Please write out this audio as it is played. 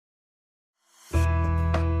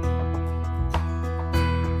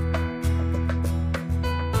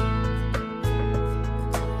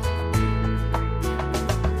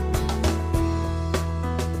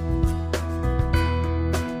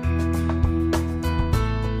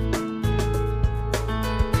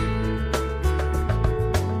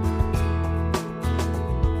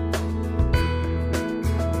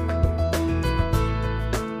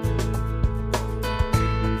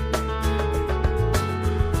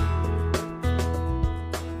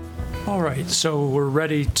All right, so we're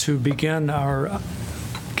ready to begin our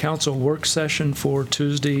council work session for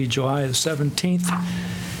Tuesday, July the 17th.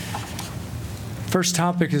 First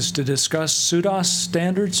topic is to discuss SUDAS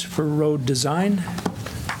standards for road design.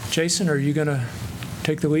 Jason, are you going to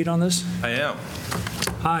take the lead on this? I am.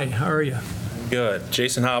 Hi, how are you? Good.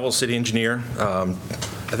 Jason Hobble, city engineer.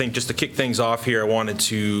 I think just to kick things off here, I wanted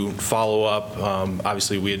to follow up.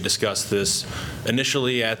 Obviously, we had discussed this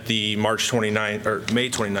initially at the May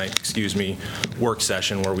 29th, excuse me, work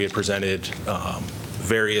session where we had presented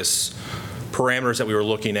various parameters that we were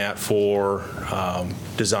looking at for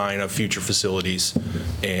design of future facilities,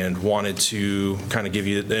 and wanted to kind of give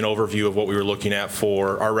you an overview of what we were looking at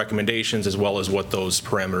for our recommendations as well as what those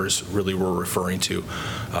parameters really were referring to.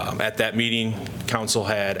 At that meeting, council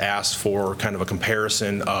had asked for kind of a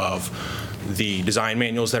comparison of the design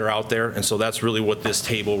manuals that are out there, and so that's really what this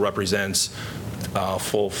table represents.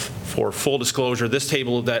 For full disclosure, this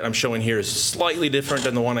table that I'm showing here is slightly different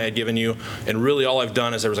than the one I had given you, and really all I've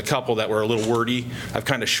done is there was a couple that were a little wordy. I've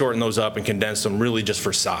kind of shortened those up and condensed them really just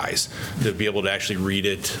for size to be able to actually read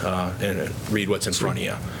it and read what's in front of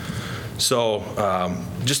you. So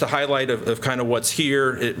just a highlight of kind of what's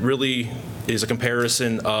here, it really is a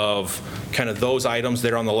comparison of kind of those items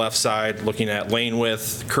there on the left side, looking at lane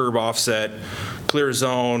width, curb offset, clear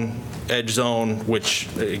zone, edge zone, which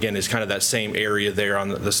again is kind of that same area there on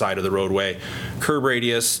the side of the roadway, curb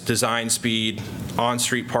radius, design speed,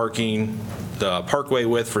 on-street parking, the parkway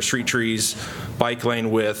width for street trees, bike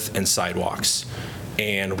lane width, and sidewalks.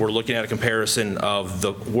 And we're looking at a comparison of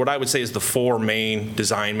what I would say is the four main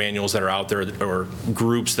design manuals that are out there, or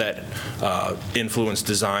groups that influence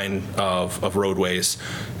design of roadways.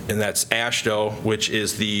 And that's AASHTO, which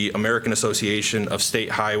is the American Association of State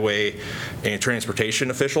Highway and Transportation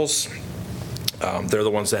Officials. They're the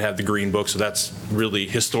ones that have the green book, so that's really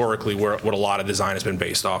historically what a lot of design has been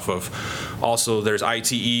based off of. Also, there's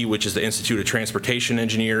ITE, which is the Institute of Transportation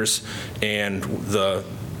Engineers, and the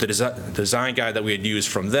design guide that we had used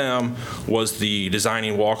from them was the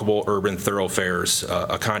Designing Walkable Urban Thoroughfares,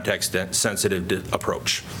 a context-sensitive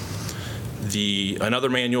approach. Another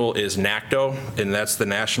manual is NACTO, and that's the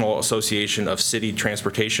National Association of City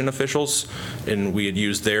Transportation Officials, and we had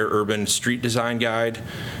used their Urban Street Design Guide.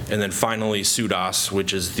 And then finally SUDAS,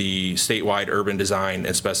 which is the Statewide Urban Design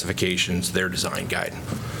and Specifications, their design guide.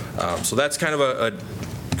 So that's kind of a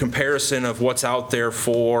comparison of what's out there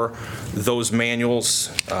for those manuals.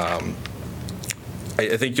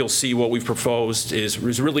 I think you'll see what we've proposed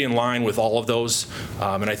is really in line with all of those,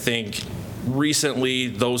 and I think recently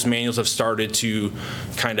those manuals have started to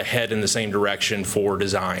kind of head in the same direction for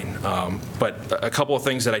design. But a couple of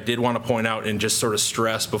things that I did want to point out and just sort of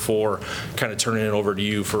stress before kind of turning it over to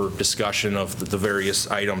you for discussion of the various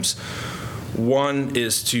items. One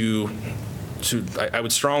is I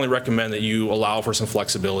would strongly recommend that you allow for some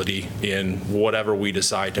flexibility in whatever we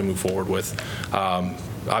decide to move forward with.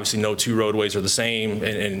 Obviously, no two roadways are the same,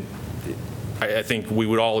 and I think we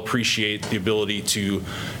would all appreciate the ability to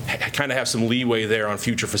kind of have some leeway there on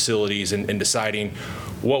future facilities and deciding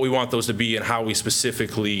what we want those to be and how we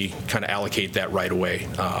specifically kind of allocate that right away.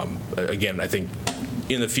 Again, I think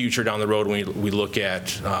in the future down the road when we look at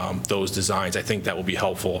those designs, I think that will be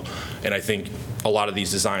helpful, and I think a lot of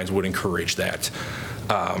these designs would encourage that.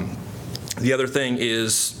 The other thing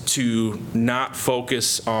is to not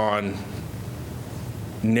focus on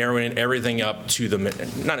narrowing everything up to not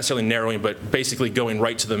necessarily narrowing, but basically going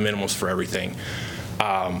right to the minimums for everything.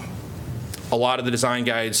 A lot of the design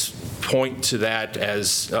guides point to that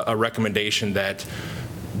as a recommendation that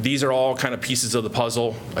these are all kind of pieces of the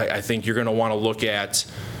puzzle. I think you're going to want to look at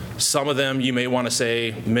some of them. You may want to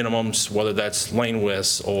say minimums, whether that's lane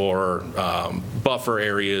widths or buffer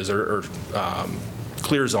areas or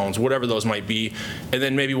clear zones, whatever those might be. And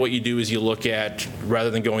then maybe what you do is you look at, rather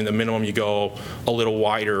than going the minimum, you go a little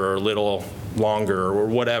wider or a little longer or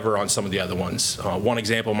whatever on some of the other ones. One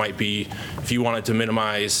example might be if you wanted to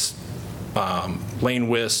minimize lane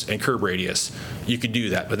widths and curb radius, you could do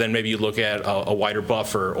that. But then maybe you look at a wider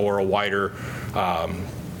buffer or a wider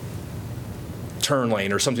turn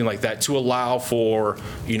lane or something like that to allow for,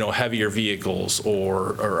 heavier vehicles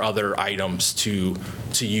or other items to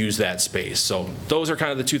use that space. So those are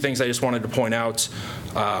kind of the two things I just wanted to point out.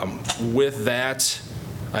 With that,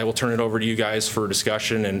 I will turn it over to you guys for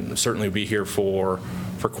discussion, and certainly be here for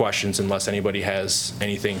questions unless anybody has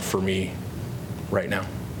anything for me right now.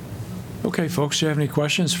 Okay, folks, do you have any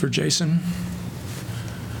questions for Jason?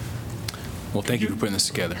 Well, thank you for putting this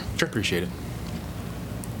together. Sure. Appreciate it.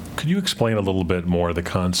 Could you explain a little bit more the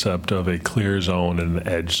concept of a clear zone and an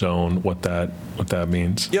edge zone, what that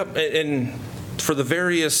means? Yep, and for the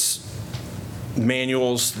various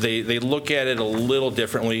manuals, they look at it a little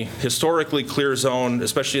differently. Historically, clear zone,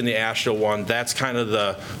 especially in the AASHTO one, that's kind of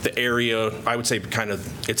the area, I would say kind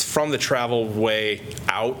of, it's from the travel way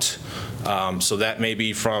out. So that may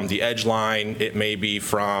be from the edge line, it may be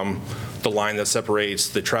from the line that separates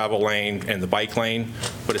the travel lane and the bike lane,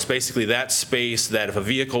 but it's basically that space that if a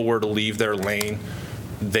vehicle were to leave their lane,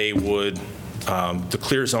 they would, the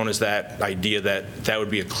clear zone is that idea that that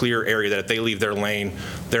would be a clear area that if they leave their lane,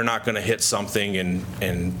 they're not going to hit something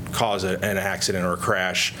and cause an accident or a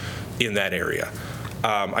crash in that area.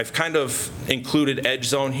 I've kind of included edge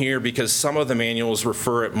zone here because some of the manuals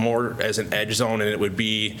refer it more as an edge zone, and it would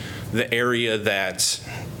be the area that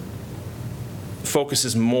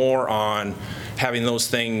focuses more on having those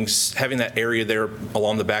things, having that area there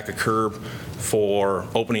along the back of curb for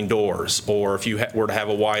opening doors, or if you were to have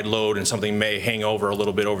a wide load and something may hang over a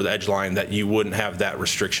little bit over the edge line, that you wouldn't have that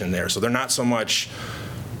restriction there. So they're not so much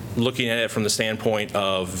looking at it from the standpoint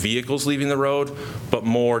of vehicles leaving the road, but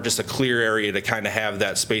more just a clear area to kind of have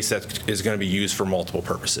that space that is going to be used for multiple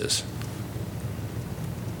purposes.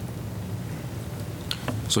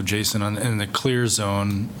 So Jason, in the clear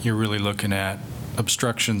zone, you're really looking at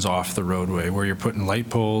obstructions off the roadway where you're putting light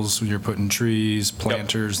poles, you're putting trees,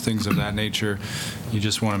 planters, things of that nature. You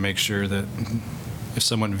just want to make sure that if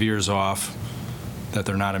someone veers off, that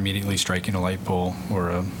they're not immediately striking a light pole or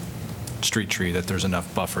a street tree, that there's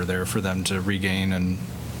enough buffer there for them to regain and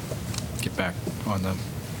get back on the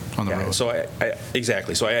road. So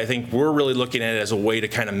exactly. So I think we're really looking at it as a way to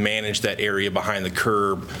kind of manage that area behind the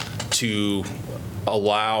curb to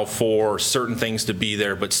allow for certain things to be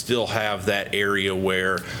there, but still have that area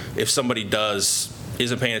where if somebody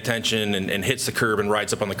isn't paying attention and hits the curb and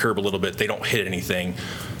rides up on the curb a little bit, they don't hit anything.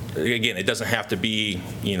 Again, it doesn't have to be,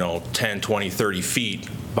 10, 20, 30 feet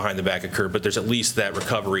behind the back of curb, but there's at least that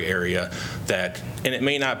recovery area and it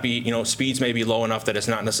may not be, speeds may be low enough that it's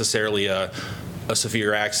not necessarily a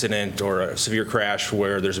severe accident or a severe crash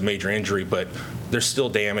where there's a major injury, but there's still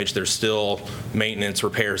damage, there's still maintenance,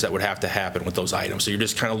 repairs that would have to happen with those items. So you're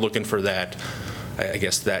just kind of looking for that, I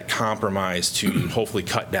guess, that compromise to hopefully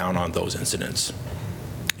cut down on those incidents.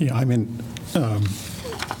 Yeah, I mean,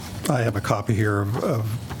 I have a copy here of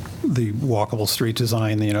the walkable street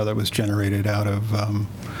design, that was generated out of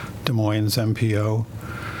Des Moines MPO.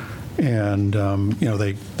 And,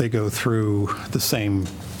 they go through the same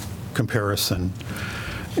comparison.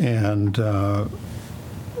 And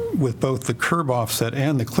with both the curb offset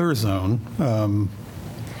and the clear zone,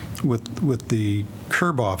 with the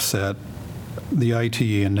curb offset, the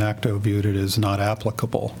ITE and NACTO viewed it as not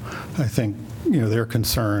applicable. I think, their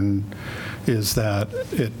concern is that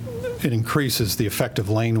it increases the effective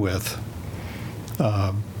lane width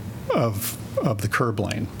of the curb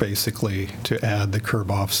lane, basically, to add the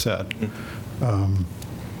curb offset.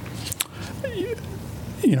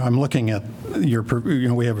 I'm looking at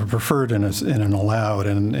we have a preferred and an allowed,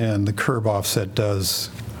 and the curb offset does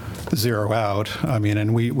zero out. I mean,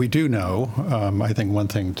 and we do know, I think one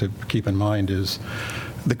thing to keep in mind is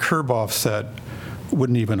the curb offset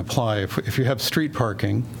wouldn't even apply if you have street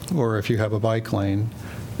parking or if you have a bike lane.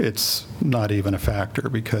 It's not even a factor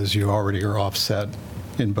because you already are offset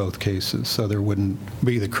in both cases, so there wouldn't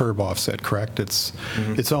be the curb offset, correct? It's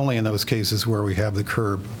only in those cases where we have the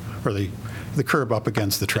curb or the curb up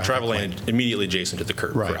against the traffic Travel lane. lane immediately adjacent to the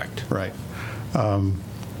curb, Right, correct. right.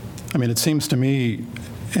 I mean, it seems to me,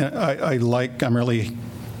 I'm really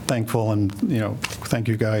thankful and, thank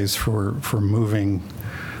you guys for moving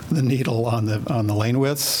the needle on the lane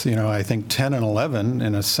widths. I think 10 and 11,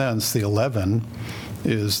 in a sense, the 11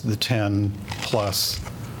 is the 10 plus.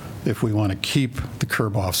 If we want to keep the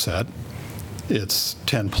curb offset, it's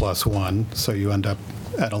 10 plus 1, so you end up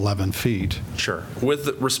at 11 feet. Sure.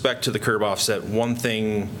 With respect to the curb offset, one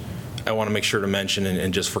thing I want to make sure to mention,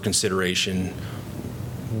 and just for consideration,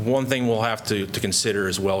 one thing we'll have to consider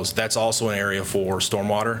as well is that's also an area for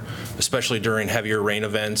stormwater, especially during heavier rain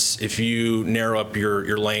events. If you narrow up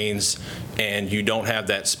your lanes and you don't have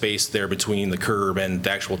that space there between the curb and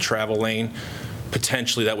the actual travel lane,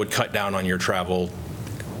 potentially that would cut down on your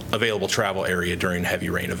available travel area during heavy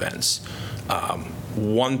rain events.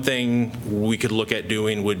 One thing we could look at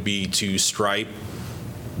doing would be to stripe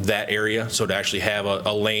that area, so to actually have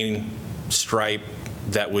a lane stripe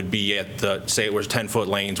that would be at say it was 10-foot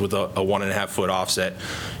lanes with a 1.5-foot offset.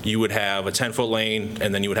 You would have a 10-foot lane,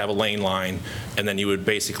 and then you would have a lane line, and then you would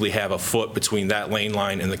basically have a foot between that lane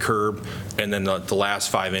line and the curb, and then the last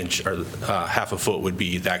 5 inch or half a foot would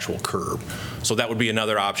be the actual curb. So that would be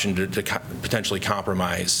another option to potentially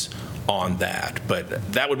compromise on that.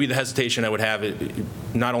 But that would be the hesitation I would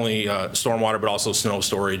have, not only stormwater, but also snow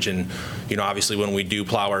storage. And, obviously when we do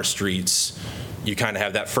plow our streets, you kind of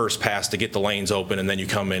have that first pass to get the lanes open, and then you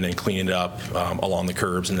come in and clean it up along the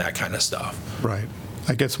curbs and that kind of stuff. Right.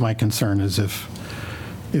 I guess my concern is if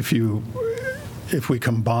we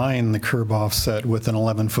combine the curb offset with an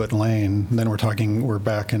 11-foot lane, then we're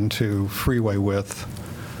back into freeway width.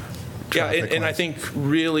 Yeah, traffic and I lanes. think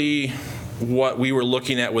really what we were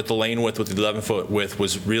looking at with the lane width, with the 11-foot width,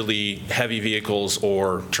 was really heavy vehicles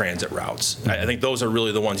or transit routes. I think those are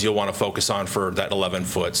really the ones you'll want to focus on for that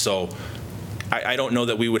 11-foot. So I don't know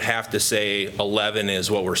that we would have to say 11 is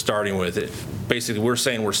what we're starting with. Basically, we're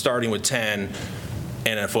saying we're starting with 10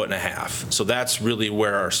 and a foot and a half. So that's really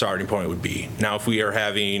where our starting point would be. Now, if we are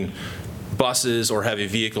having buses or heavy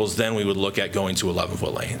vehicles, then we would look at going to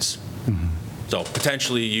 11-foot lanes. So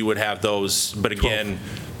potentially you would have those, but again,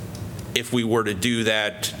 if we were to do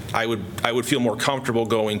that, I would feel more comfortable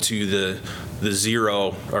going to the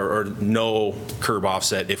zero or no curb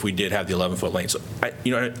offset if we did have the 11-foot lane. So I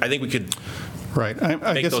think we could Right. I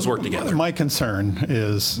make guess those work together. My concern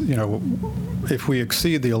is, if we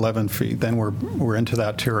exceed the 11 feet, then we're into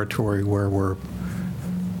that territory where we're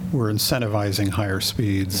incentivizing higher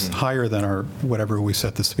speeds, higher than whatever we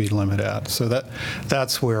set the speed limit at. So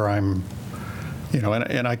that's where I'm,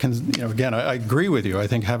 and I can, again, I agree with you. I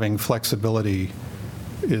think having flexibility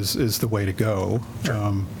is the way to go.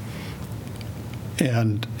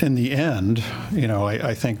 And in the end,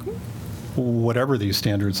 I think whatever these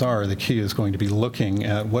standards are, the key is going to be looking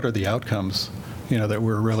at what are the outcomes, that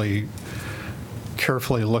we're really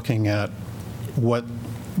carefully looking at what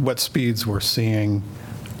speeds we're seeing,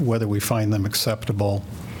 whether we find them acceptable,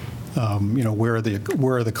 where are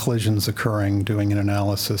the collisions occurring, doing an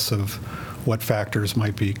analysis of what factors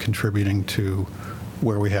might be contributing to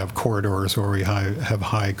where we have corridors or we have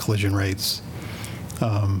high collision rates.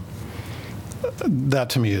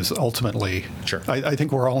 That to me is ultimately, Sure. I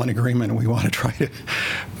think we're all in agreement. We want to try to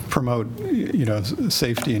promote,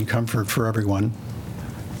 safety and comfort for everyone.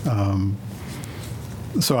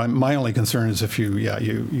 So my only concern is if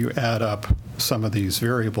you add up some of these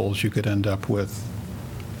variables, you could end up with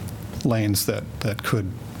lanes that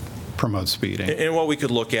could promote speeding. And what we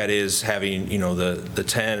could look at is having, the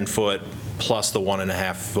 10-foot plus the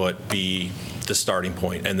 1.5-foot be the starting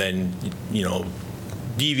point, and then,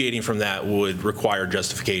 deviating from that would require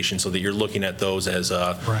justification, so that you're looking at those as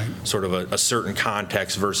a Right. sort of a certain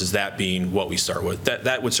context versus that being what we start with.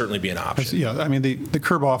 That would certainly be an option. Yeah, I mean, the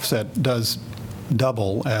curb offset does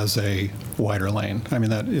double as a wider lane. I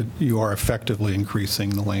mean, you are effectively increasing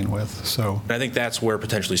the lane width, so. And I think that's where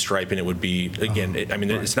potentially striping it would be, again,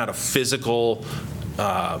 it's not a physical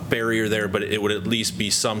barrier there, but it would at least be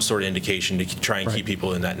some sort of indication to try and keep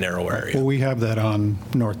people in that narrow area. Well, we have that on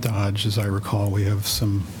North Dodge, as I recall. We have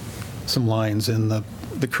some lines in the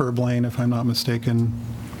curb lane, if I'm not mistaken.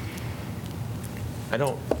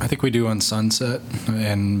 I think we do on Sunset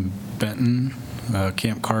and Benton,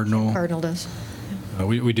 Camp Cardinal. Cardinal does.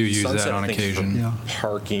 We do use Sunset, that on I think, is for occasion. Yeah.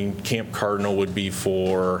 Parking. Camp Cardinal would be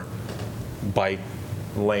for bike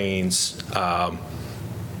lanes.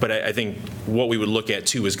 But I think what we would look at,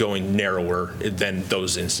 too, is going narrower than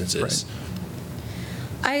those instances.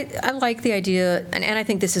 I like the idea, and I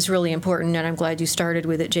think this is really important, and I'm glad you started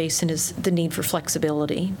with it, Jason, is the need for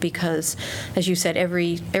flexibility, because, as you said,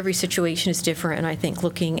 every situation is different, and I think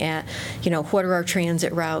looking at, what are our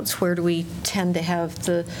transit routes, where do we tend to have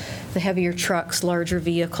the heavier trucks, larger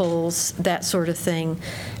vehicles, that sort of thing,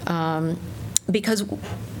 because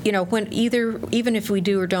even if we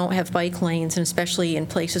do or don't have bike lanes, and especially in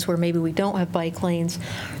places where maybe we don't have bike lanes,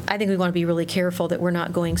 I think we want to be really careful that we're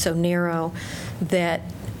not going so narrow that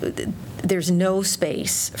there's no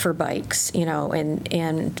space for bikes,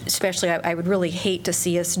 and especially I would really hate to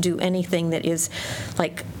see us do anything that is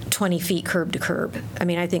like 20 feet curb to curb. I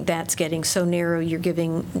mean, I think that's getting so narrow, you're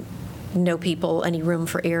giving no people any room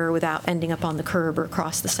for error without ending up on the curb or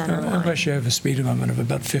across the center line. Unless you have a speed limit of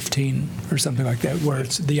about 15 or something like that, where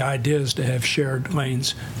the idea is to have shared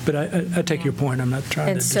lanes. But I take your point. I'm not trying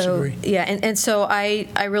to disagree. And so I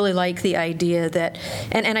really like the idea that,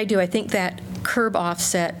 and I think that curb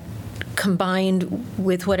offset combined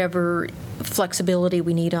with whatever flexibility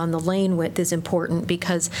we need on the lane width is important,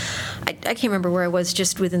 because I can't remember where I was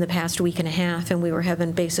just within the past week and a half, and we were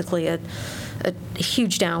having basically a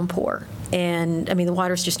huge downpour. And, the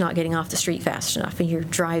water's just not getting off the street fast enough, and you're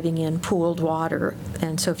driving in pooled water.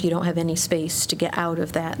 And so if you don't have any space to get out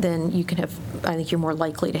of that, then I think you're more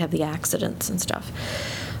likely to have the accidents and stuff.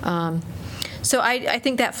 So I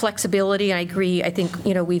think that flexibility, I agree. I think,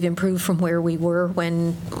 we've improved from where we were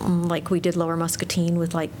when, like, we did Lower Muscatine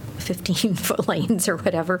with, like, 15-foot lanes or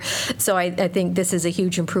whatever. So I think this is a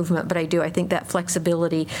huge improvement, but I think that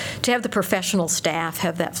flexibility, to have the professional staff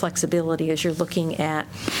have that flexibility as you're looking at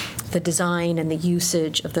the design and the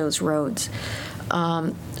usage of those roads.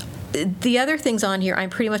 The other things on here, I'm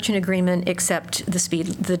pretty much in agreement except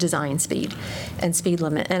the design speed and speed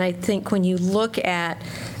limit. And I think when you look at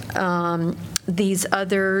these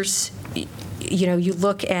others, you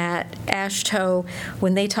look at AASHTO,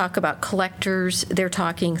 when they talk about collectors, they're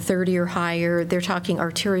talking 30 or higher. They're talking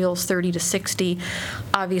arterials 30 to 60.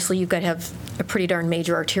 Obviously, you've got to have a pretty darn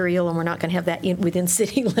major arterial, and we're not going to have that within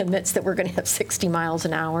city limits that we're going to have 60 miles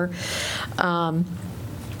an hour.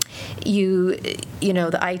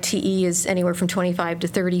 The ITE is anywhere from 25 to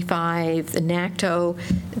 35. The NACTO,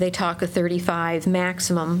 they talk of 35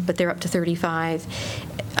 maximum, but they're up to 35.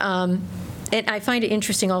 And I find it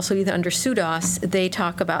interesting also, either under SUDAS, they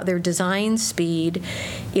talk about their design speed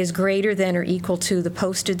is greater than or equal to the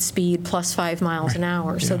posted speed plus 5 miles an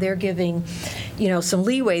hour. So they're giving, some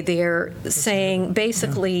leeway there, saying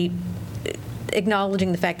basically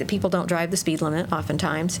acknowledging the fact that people don't drive the speed limit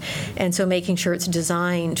oftentimes, and so making sure it's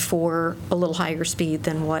designed for a little higher speed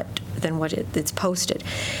than what it's posted.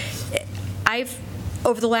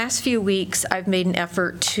 Over the last few weeks, I've made an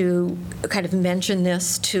effort to kind of mention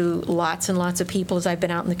this to lots and lots of people as I've been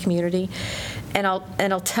out in the community, and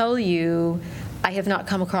I'll tell you, I have not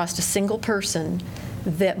come across a single person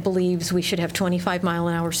that believes we should have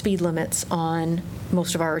 25-mile-an-hour speed limits on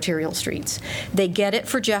most of our arterial streets. They get it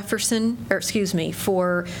for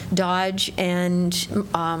for Dodge and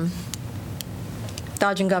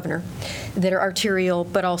Governor that are arterial,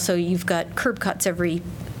 but also you've got curb cuts every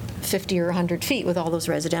 50 or 100 feet with all those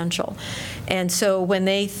residential. And so when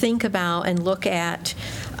they think about and look at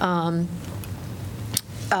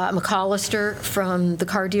McAllister, from the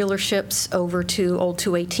car dealerships over to Old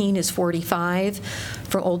 218 is 45.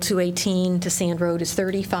 From Old 218 to Sand Road is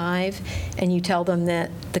 35. And you tell them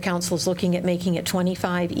that the council is looking at making it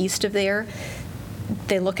 25 east of there,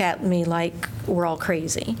 they look at me like we're all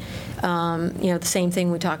crazy. The same thing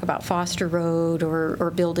we talk about Foster Road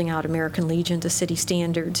or building out American Legion to city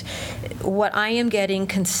standards. What I am getting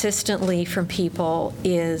consistently from people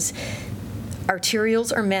is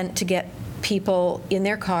arterials are meant to get people in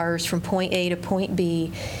their cars from point A to point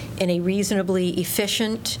B in a reasonably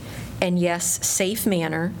efficient and, yes, safe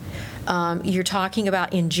manner. You're talking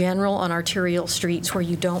about, in general, on arterial streets where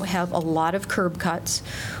you don't have a lot of curb cuts.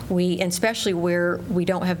 And especially where we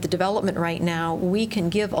don't have the development right now, we can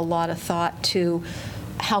give a lot of thought to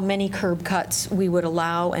how many curb cuts we would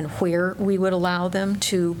allow and where we would allow them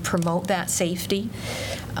to promote that safety.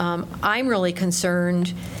 I'm really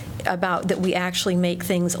concerned about that we actually make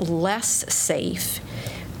things less safe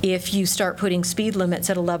if you start putting speed limits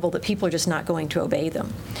at a level that people are just not going to obey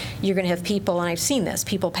them. You're going to have people, and I've seen this,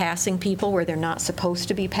 people passing people where they're not supposed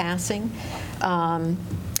to be passing.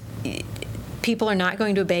 People are not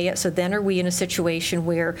going to obey it, so then are we in a situation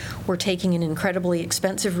where we're taking an incredibly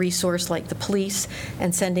expensive resource like the police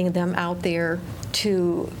and sending them out there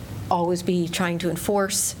to always be trying to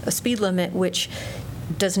enforce a speed limit, which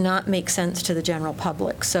does not make sense to the general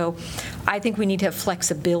public. So I think we need to have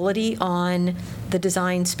flexibility on the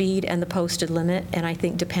design speed and the posted limit, and I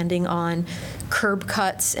think depending on curb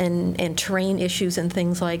cuts and terrain issues and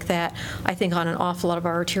things like that, I think on an awful lot of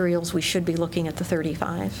our arterials we should be looking at the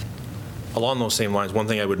 35. Along those same lines, one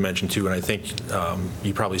thing I would mention too, and I think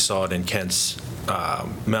you probably saw it in Kent's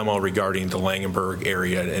memo regarding the Langenberg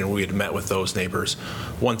area, and we had met with those neighbors.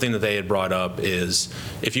 One thing that they had brought up is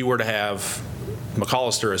if you were to have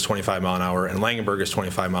McAllister is 25 mile an hour and Langenberg is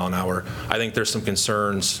 25 mile an hour, I think there's some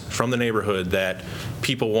concerns from the neighborhood that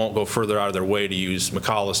people won't go further out of their way to use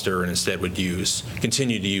McAllister and instead would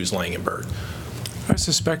continue to use Langenberg. I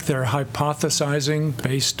suspect they're hypothesizing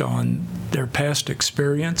based on their past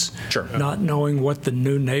experience, Sure. Not knowing what the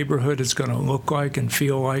new neighborhood is going to look like and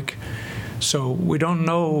feel like. So we don't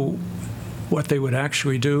know what they would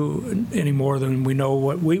actually do any more than we know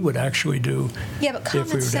what we would actually do. Yeah, but if we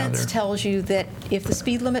common were down sense there. tells you that if the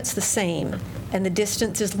speed limit's the same and the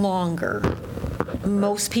distance is longer,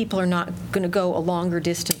 most people are not going to go a longer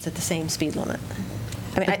distance at the same speed limit.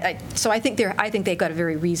 I mean, so I think they've got a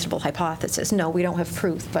very reasonable hypothesis. No, we don't have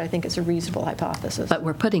proof, but I think it's a reasonable hypothesis. But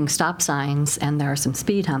we're putting stop signs, and there are some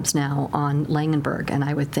speed humps now on Langenberg, and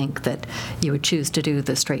I would think that you would choose to do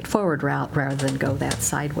the straightforward route rather than go that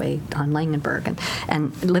sideway on Langenberg.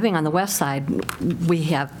 And living on the west side, we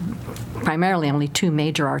have primarily only two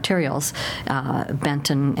major arterials,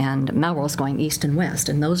 Benton and Melrose, going east and west,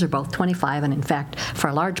 and those are both 25, and in fact, for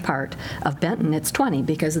a large part of Benton, it's 20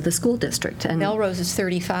 because of the school district. And Melrose is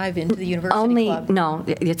 35 into the University Club. No,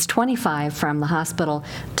 it's 25 from the hospital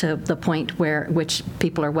to the point which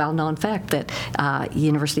people are well-known fact that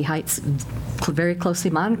University Heights very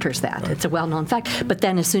closely monitors that. It's a well-known fact. But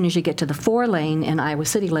then as soon as you get to the 4-lane in Iowa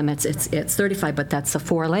City limits, it's 35, but that's the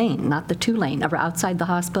 4-lane, not the 2-lane. Outside the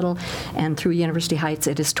hospital and through University Heights,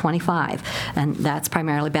 it is 25, and that's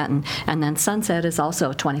primarily Benton. And then Sunset is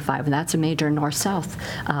also 25, and that's a major north-south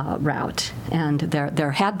route. And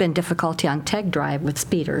there had been difficulty on Teg Drive with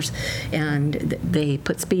speeders, and they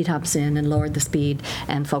put speed humps in and lowered the speed,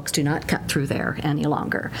 and folks do not cut through there any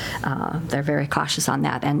longer. They're very cautious on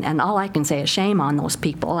that. And all I can say is shame on those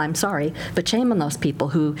people. I'm sorry, but shame on those people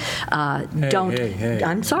who don't. Hey.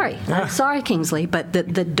 I'm sorry, Kingsley, but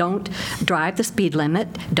that don't drive the speed limit,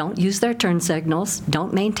 don't use their turn signals,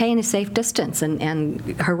 don't maintain a safe distance, and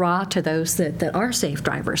hurrah to those that are safe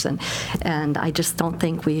drivers. And I just don't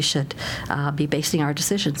think we should be basing our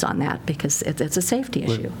decisions on that, because it's a safety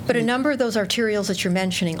issue. But a number of those arterials that you're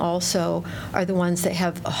mentioning also are the ones that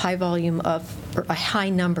have a high volume of, or a high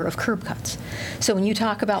number of curb cuts. So when you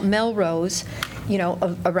talk about Melrose,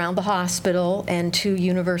 around the hospital and to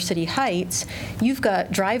University Heights, you've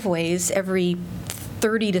got driveways every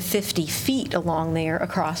 30 to 50 feet along there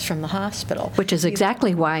across from the hospital. Which is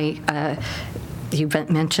exactly why you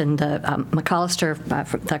mentioned the McAllister,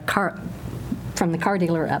 from the car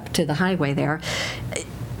dealer up to the highway there,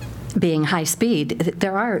 being high speed.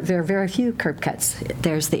 There are very few curb cuts.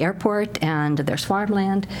 There's the airport and there's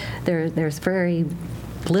farmland. There's very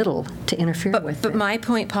little to interfere with. But my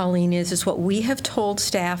point, Pauline, is what we have told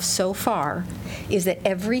staff so far is that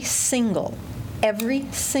every single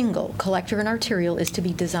collector and arterial is to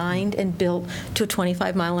be designed and built to a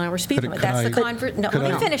 25-mile-an-hour speed limit. That's the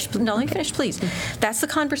let me finish, please. That's the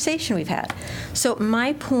conversation we've had. So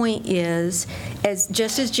my point is,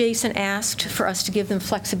 just as Jason asked for us to give them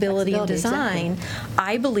flexibility in design, exactly.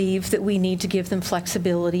 I believe that we need to give them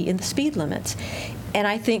flexibility in the speed limits. And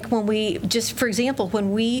I think when we, just for example,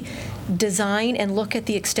 when we design and look at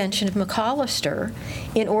the extension of McAllister,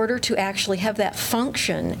 in order to actually have that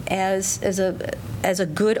function as a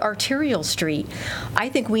good arterial street, I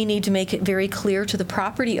think we need to make it very clear to the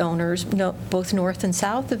property owners, both north and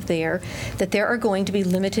south of there, that there are going to be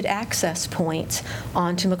limited access points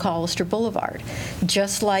onto McAllister Boulevard.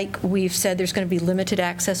 Just like we've said there's going to be limited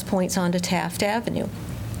access points onto Taft Avenue.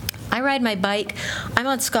 I ride my bike. I'm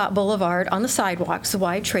on Scott Boulevard on the sidewalks, the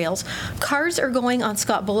wide trails. Cars are going on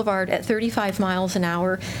Scott Boulevard at 35 miles an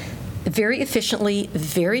hour very efficiently,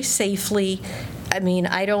 very safely. I mean,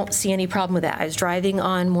 I don't see any problem with that. I was driving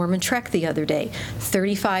on Mormon Trek the other day,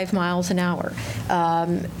 35 miles an hour.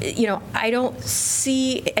 I don't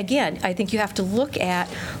see, again, I think you have to look at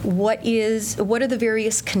what are the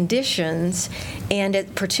various conditions,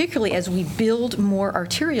 and particularly as we build more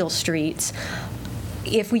arterial streets,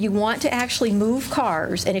 if you want to actually move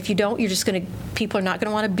cars, and if you don't, people are not going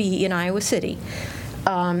to want to be in Iowa City.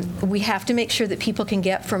 We have to make sure that people can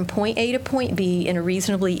get from point A to point B in a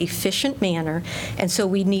reasonably efficient manner, and so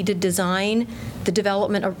we need to design the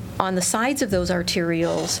development on the sides of those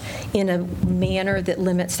arterials in a manner that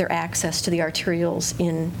limits their access to the arterials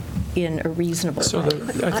in a reasonable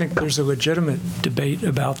way. I think there's a legitimate debate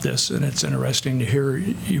about this, and it's interesting to hear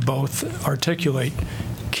you both articulate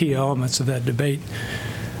key elements of that debate.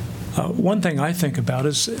 One thing I think about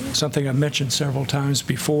is something I've mentioned several times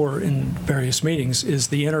before in various meetings, is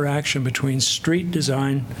the interaction between street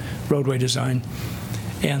design, roadway design,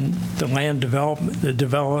 and the land development,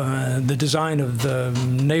 the design of the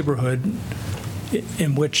neighborhood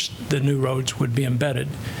in which the new roads would be embedded.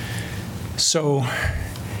 So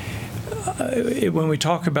when we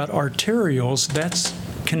talk about arterials, that's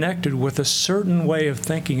connected with a certain way of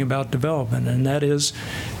thinking about development, and that is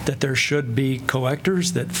that there should be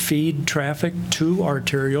collectors that feed traffic to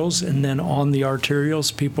arterials, and then on the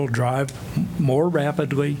arterials people drive more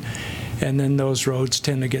rapidly, and then those roads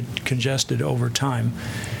tend to get congested over time.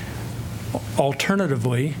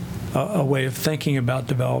 Alternatively, a way of thinking about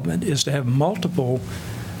development is to have multiple,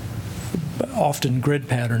 often grid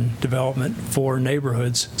pattern development for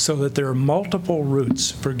neighborhoods, so that there are multiple routes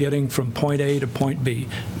for getting from point A to point B,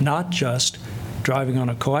 not just driving on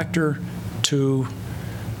a collector to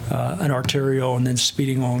an arterial and then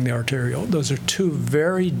speeding along the arterial. Those are two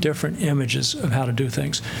very different images of how to do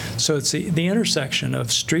things. So it's the intersection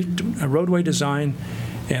of roadway design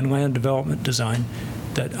and land development design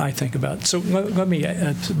that I think about. So let me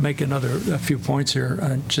make a few points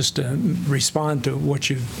here, just to respond to what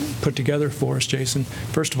you've put together for us, Jason.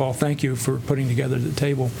 First of all, thank you for putting together the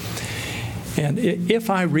table. And if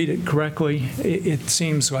I read it correctly, it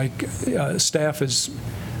seems like staff is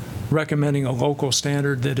recommending a local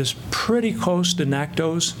standard that is pretty close to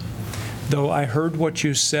NACTO's, though I heard what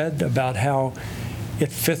you said about how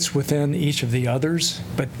it fits within each of the others,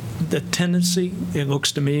 but the tendency, it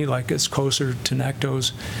looks to me like it's closer to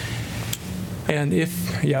NACTO's. And I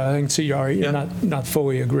can see you're not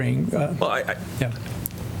fully agreeing. Well,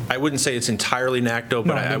 I wouldn't say it's entirely NACTO,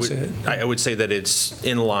 but I would say that it's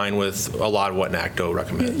in line with a lot of what NACTO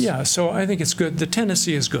recommends. Yeah, so I think it's good. The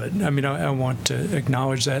tendency is good. I mean, I want to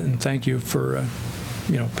acknowledge that and thank you for,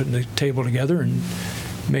 putting the table together and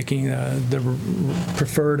making the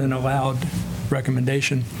preferred and allowed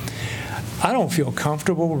recommendation. I don't feel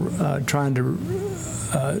comfortable trying to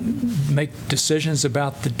make decisions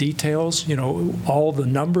about the details, all the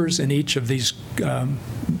numbers in each of these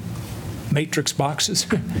matrix boxes.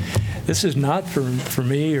 This is not for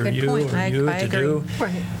me or Good you point. or you I to agree. do.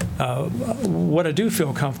 Right. What I do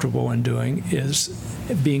feel comfortable in doing is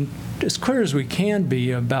being as clear as we can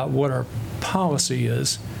be about what our policy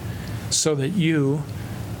is so that you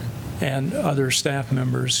and other staff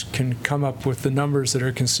members can come up with the numbers that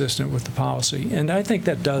are consistent with the policy. And I think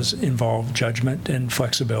that does involve judgment and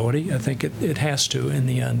flexibility. I think it has to in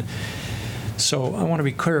the end. So I want to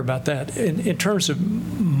be clear about that. In terms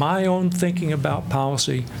of my own thinking about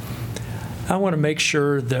policy, I want to make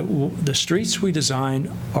sure that the streets we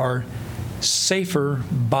design are safer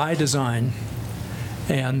by design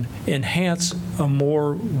and enhance a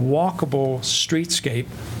more walkable streetscape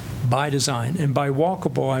by design. And by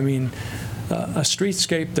walkable, I mean a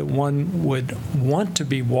streetscape that one would want to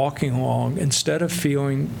be walking along instead of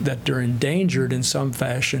feeling that they're endangered in some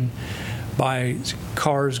fashion by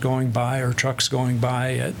cars going by or trucks going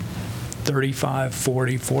by at 35,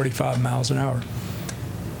 40, 45 miles an hour.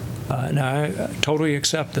 Now, I totally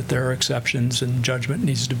accept that there are exceptions and judgment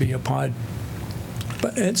needs to be applied.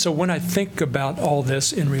 And so when I think about all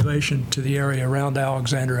this in relation to the area around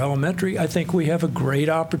Alexander Elementary, I think we have a great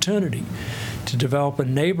opportunity to develop a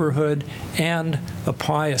neighborhood and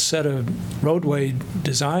apply a set of roadway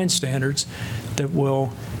design standards that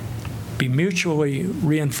will be mutually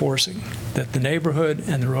reinforcing, that the neighborhood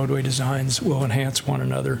and the roadway designs will enhance one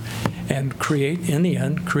another and create, in the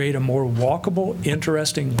end, create a more walkable,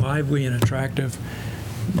 interesting, lively, and attractive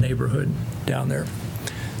neighborhood down there.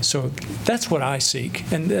 So that's what I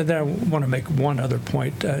seek. And then I want to make one other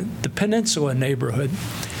point. The Peninsula neighborhood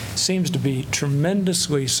seems to be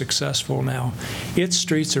tremendously successful now. Its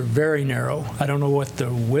streets are very narrow. I don't know what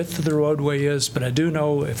the width of the roadway is, but I do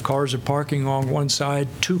know if cars are parking along one side,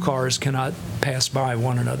 two cars cannot pass by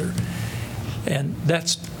one another. And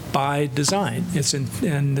that's by design. It's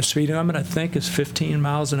and the speed limit, I think, is 15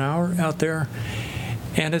 miles an hour out there.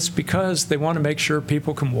 And it's because they want to make sure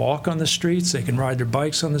people can walk on the streets, they can ride their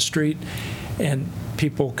bikes on the street, and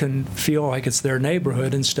people can feel like it's their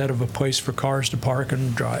neighborhood instead of a place for cars to park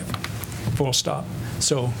and drive, full stop.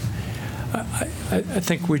 So I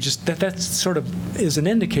think we just, that sort of is an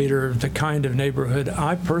indicator of the kind of neighborhood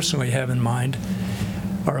I personally have in mind,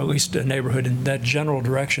 or at least a neighborhood in that general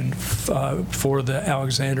direction for the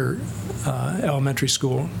Alexander Elementary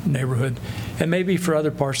School neighborhood, and maybe for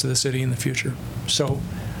other parts of the city in the future. So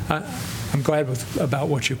I'm glad about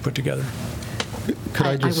what you put together. Could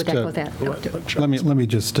I I just, would echo that. let me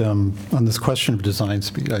just, on this question of design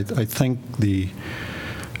speed, I think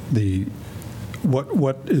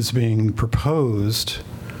what is being proposed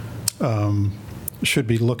should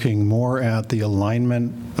be looking more at the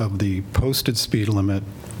alignment of the posted speed limit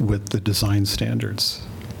with the design standards.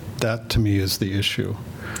 That, to me, is the issue.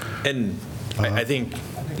 And I think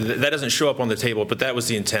that doesn't show up on the table, but that was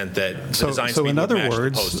the intent, that the design speed would match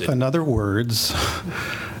the posted. In other words,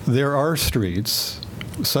 there are streets,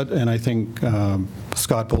 and I think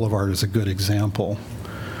Scott Boulevard is a good example,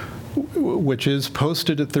 which is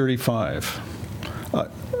posted at 35.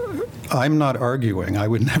 I'm not arguing. I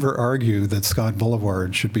would never argue that Scott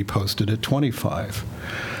Boulevard should be posted at 25.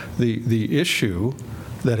 The issue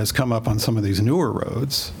that has come up on some of these newer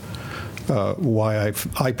roads, why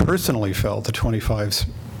I personally felt the 25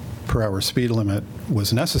 per hour speed limit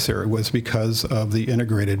was necessary, was because of the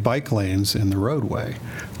integrated bike lanes in the roadway.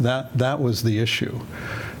 That was the issue.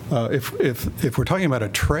 If we're talking about a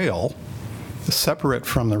trail separate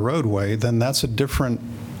from the roadway, then that's a different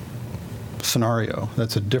scenario.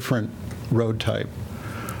 That's a different road type.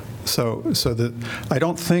 So that I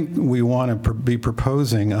don't think we want to be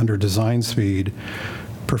proposing under design speed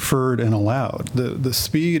preferred and allowed. The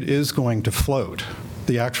speed is going to float.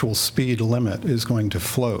 The actual speed limit is going to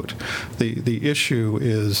float. The issue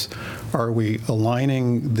is, are we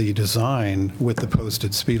aligning the design with the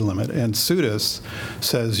posted speed limit? And SUDAS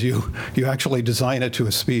says you actually design it to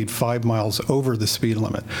a speed 5 miles over the speed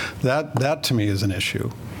limit. That to me is an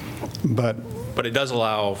issue. But it does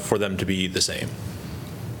allow for them to be the same.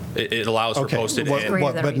 It allows for posted and.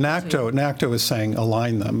 But NACTO is saying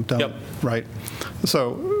align them, Yep. Right?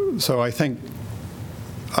 So I think,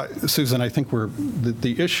 Susan, I think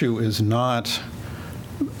the issue is not,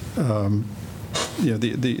 the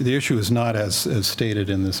issue is not as stated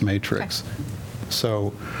in this matrix.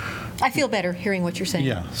 So. I feel better hearing what you're saying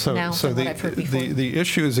now than what I've heard before. The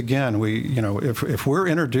issue is, again, if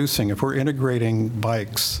we're integrating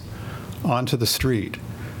bikes onto the street,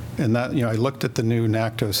 and that, I looked at the new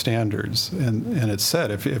NACTO standards, and it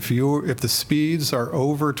said if the speeds are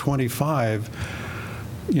over 25,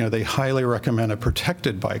 they highly recommend a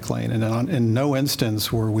protected bike lane, and in no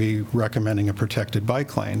instance were we recommending a protected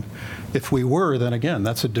bike lane. If we were, then again,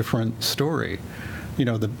 that's a different story.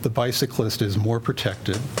 The bicyclist is more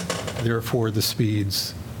protected, therefore the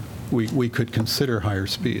speeds, we could consider higher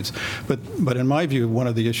speeds. But in my view, one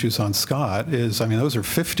of the issues on Scott is, those are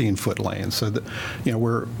 15-foot lanes. So that,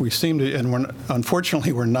 we seem to, and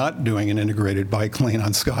unfortunately we're not doing an integrated bike lane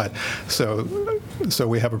on Scott. So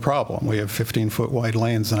we have a problem. We have 15-foot wide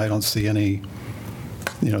lanes, and I don't see any,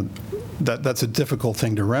 that's a difficult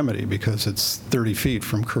thing to remedy because it's 30 feet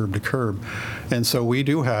from curb to curb. And so we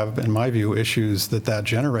do have, in my view, issues that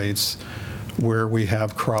generates where we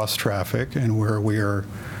have cross traffic and where we are,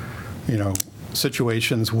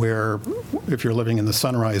 situations where if you're living in the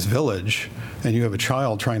Sunrise Village and you have a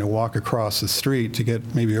child trying to walk across the street to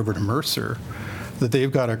get maybe over to Mercer, that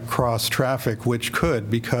they've got to cross traffic, which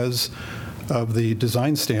could, because of the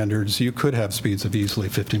design standards, you could have speeds of easily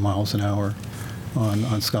 50 miles an hour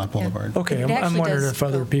on Scott Boulevard. Okay, I'm wondering if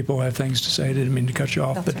other people have things to say. I didn't mean to cut you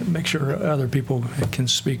off, but make sure other people can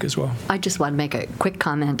speak as well. I just want to make a quick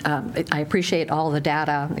comment. I appreciate all the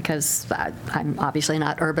data because I'm obviously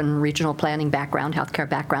not urban regional planning background, healthcare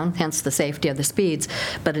background, hence the safety of the speeds.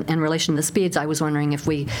 But in relation to the speeds, I was wondering if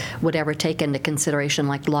we would ever take into consideration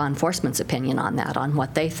like law enforcement's opinion on that, on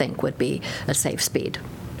what they think would be a safe speed.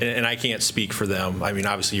 And I can't speak for them.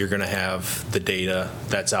 Obviously, you're going to have the data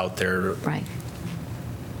that's out there. Right.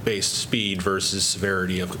 Based speed versus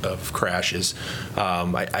severity of crashes.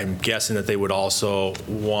 I'm guessing that they would also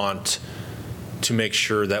want to make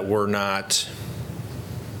sure that we're not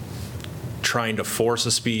trying to force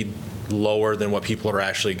a speed lower than what people are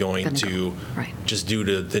actually going to, right, just due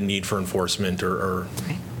to the need for enforcement or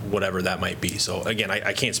right, whatever that might be. So again,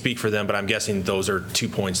 I can't speak for them, but I'm guessing those are 2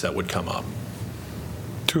 points that would come up.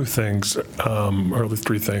 2 things, or at least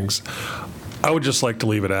 3 things. I would just like to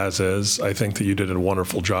leave it as is. I think that you did a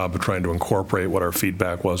wonderful job of trying to incorporate what our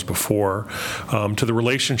feedback was before. To the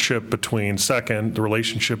relationship between, second, the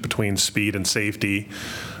relationship between speed and safety,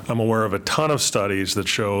 I'm aware of a ton of studies that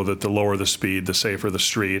show that the lower the speed, the safer the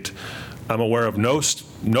street. I'm aware of no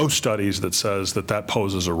studies that says that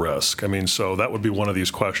poses a risk. So that would be one of these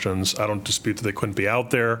questions. I don't dispute that they couldn't be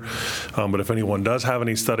out there, but if anyone does have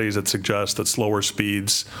any studies that suggest that slower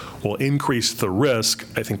speeds will increase the risk,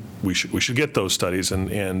 I think we should get those studies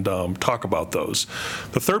and talk about those.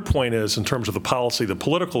 The third point is, in terms of the policy, the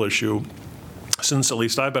political issue, since at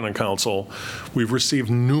least I've been on council, we've received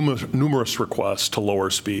numerous requests to lower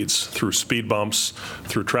speeds through speed bumps,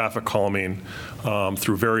 through traffic calming,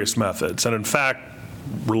 through various methods. And in fact,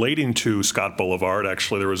 relating to Scott Boulevard,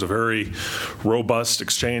 actually, there was a very robust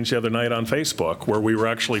exchange the other night on Facebook where we were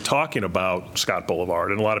actually talking about Scott Boulevard,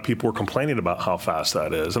 and a lot of people were complaining about how fast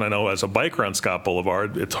that is. And I know as a biker on Scott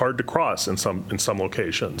Boulevard, it's hard to cross in some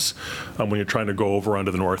locations when you're trying to go over onto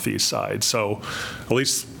the northeast side. So at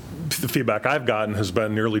least the feedback I've gotten has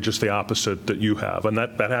been nearly just the opposite that you have, and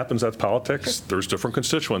that happens. That's politics. Sure. There's different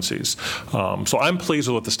constituencies. So I'm pleased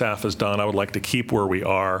with what the staff has done. I would like to keep where we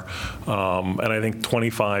are, and I think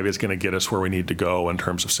 25 is going to get us where we need to go in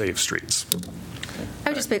terms of safe streets. I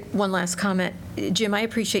would just make one last comment. Jim, I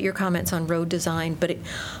appreciate your comments on road design, but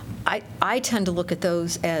I tend to look at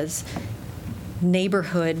those as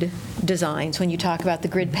neighborhood designs when you talk about the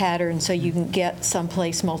grid pattern so you can get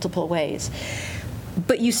someplace multiple ways.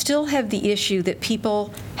 But you still have the issue that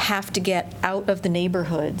people have to get out of the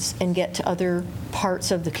neighborhoods and get to other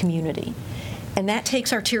parts of the community. And that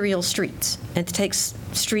takes arterial streets. It takes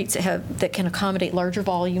streets that can accommodate larger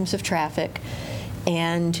volumes of traffic.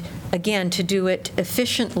 And again, to do it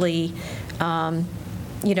efficiently,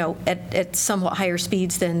 at somewhat higher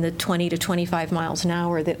speeds than the 20 to 25 miles an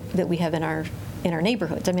hour that we have in our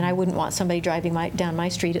neighborhoods. I mean, I wouldn't want somebody driving down my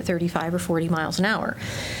street at 35 or 40 miles an hour.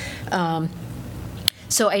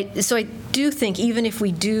 So I do think even if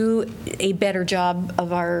we do a better job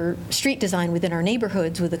of our street design within our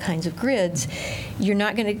neighborhoods with the kinds of grids, you're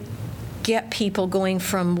not going to get people going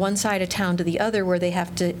from one side of town to the other where they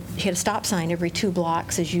have to hit a stop sign every 2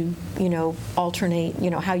 blocks as you alternate,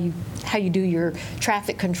 how you do your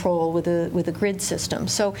traffic control with a grid system.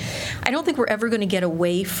 So I don't think we're ever going to get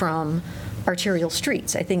away from arterial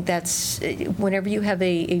streets. I think that's, whenever you have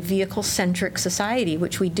a vehicle-centric society,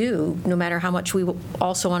 which we do, no matter how much we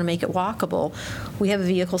also want to make it walkable, we have a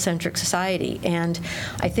vehicle-centric society. And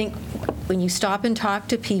I think when you stop and talk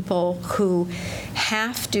to people who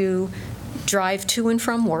have to drive to and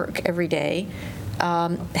from work every day,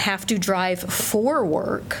 have to drive for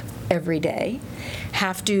work every day,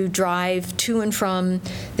 have to drive to and from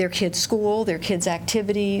their kids' school, their kids'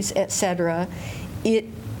 activities, et cetera, it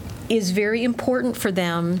is very important for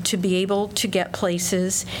them to be able to get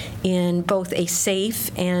places in both a safe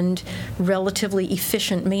and relatively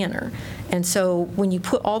efficient manner. And so when you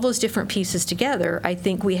put all those different pieces together, I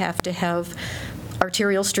think we have to have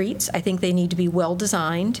arterial streets. I think they need to be well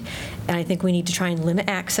designed, and I think we need to try and limit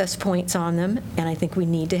access points on them, and I think we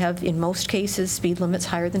need to have, in most cases, speed limits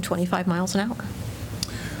higher than 25 miles an hour.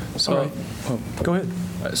 So, Go ahead.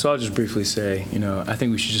 So I'll just briefly say, I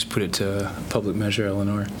think we should just put it to public measure,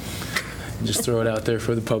 Eleanor. Just throw it out there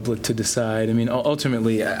for the public to decide. I mean,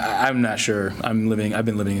 ultimately, I'm not sure. I've been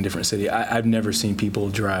living in a different city. I've never seen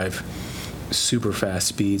people drive super fast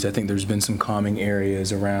speeds. I think there's been some calming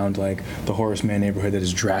areas around like the Horace Mann neighborhood that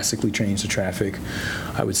has drastically changed the traffic.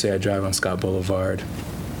 I would say I drive on Scott Boulevard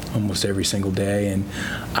almost every single day, and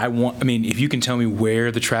if you can tell me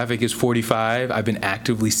where the traffic is 45, I've been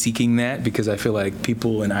actively seeking that because I feel like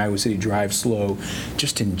people in Iowa City drive slow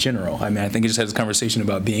just in general. I mean, I think I just had this conversation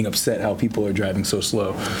about being upset how people are driving so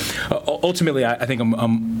slow. Ultimately, I think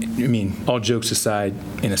all jokes aside,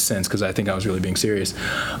 in a sense, because I think I was really being serious,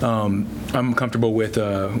 I'm comfortable with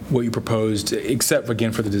what you proposed, except,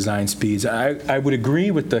 again, for the design speeds. I would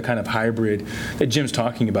agree with the kind of hybrid that Jim's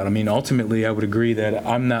talking about. I mean, ultimately, I would agree that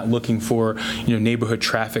I'm not looking for neighborhood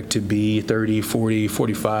traffic to be 30, 40,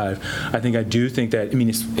 45. I do think that,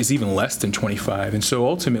 it's even less than 25. And so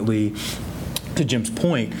ultimately, to Jim's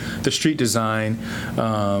point, the street design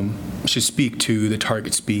should speak to the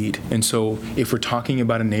target speed. And so if we're talking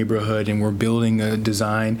about a neighborhood and we're building a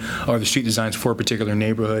design or the street designs for a particular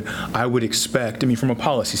neighborhood, I would expect, from a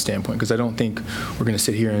policy standpoint, because I don't think we're going to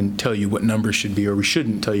sit here and tell you what numbers should be, or we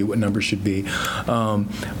shouldn't tell you what numbers should be.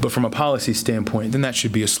 But from a policy standpoint, then that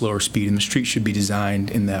should be a slower speed, and the street should be designed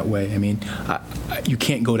in that way. You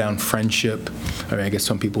can't go down Friendship. I guess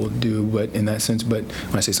some people do, but in that sense. But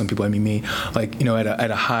when I say some people, I mean me.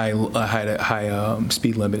 At a high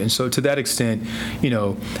speed limit, and so to that extent,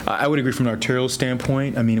 I would agree from an arterial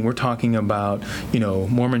standpoint. We're talking about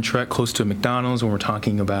Mormon Trek close to McDonald's, when we're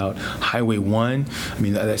talking about Highway 1.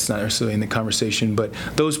 That's not necessarily in the conversation, but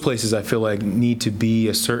those places I feel like need to be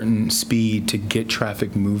a certain speed to get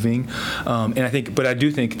traffic moving. But I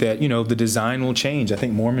do think that the design will change. I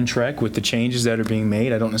think Mormon Trek, with the changes that are being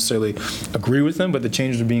made, I don't necessarily agree with them, but the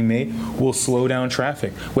changes that are being made will slow down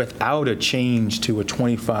traffic without a change to a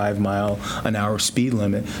 25-mile-an-hour speed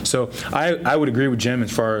limit. So I would agree with Jim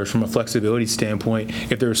as far as from a flexibility standpoint.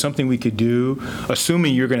 If there was something we could do,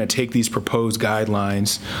 assuming you're going to take these proposed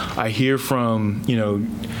guidelines, I hear from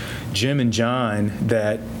Jim and John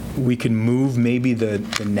that we can move maybe the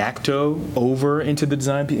NACTO over into the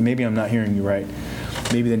design. Maybe I'm not hearing you right.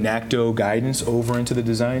 Maybe the NACTO guidance over into the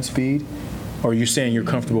design speed? Or are you saying you're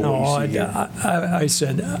comfortable with what you see here? I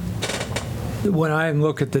said, when I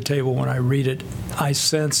look at the table, when I read it, I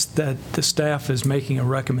sense that the staff is making a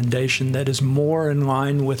recommendation that is more in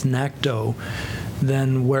line with NACTO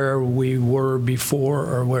than where we were before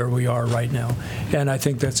or where we are right now. And I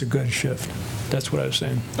think that's a good shift. That's what I was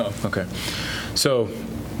saying. Oh, okay. So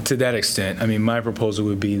to that extent, my proposal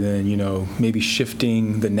would be then, maybe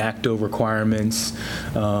shifting the NACTO requirements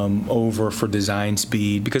over for design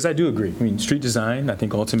speed, because I do agree. Street design, I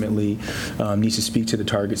think ultimately needs to speak to the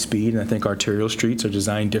target speed, and I think arterial streets are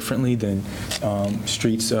designed differently than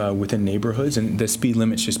streets within neighborhoods, and the speed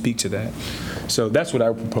limit should speak to that. So that's what I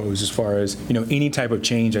would propose as far as, any type of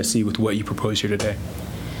change I see with what you propose here today.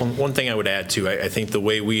 One thing I would add, too, I think the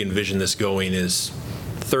way we envision this going is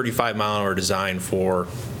 35-mile-an-hour design for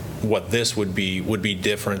what this would be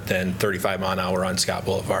different than 35 mile an hour on Scott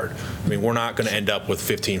Boulevard. I mean, we're not going to end up with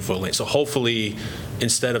 15-foot lanes. So hopefully,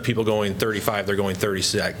 instead of people going 35, they're going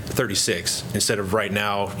 36, instead of right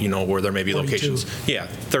now, where there may be 42. locations. Yeah,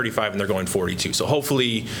 35 and they're going 42. So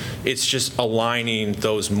hopefully, it's just aligning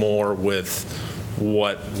those more with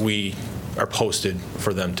what we are posted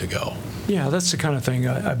for them to go. Yeah, that's the kind of thing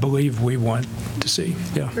I believe we want to see.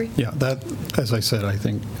 Yeah. Yeah, that, as I said,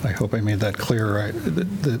 I hope I made that clear.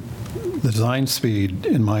 The design speed,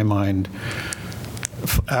 in my mind,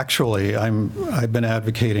 actually, I've been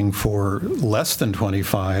advocating for less than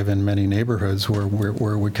 25 in many neighborhoods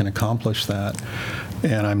where we can accomplish that.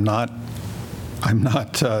 And I'm not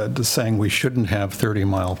saying we shouldn't have 30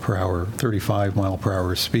 mile per hour, 35 mile per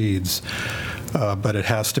hour speeds, but it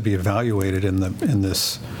has to be evaluated in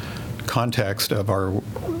this context of are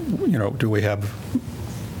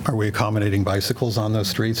we accommodating bicycles on those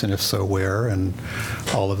streets, and if so, where? And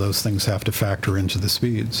all of those things have to factor into the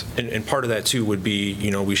speeds. And part of that too would be,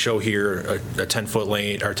 we show here a 10-foot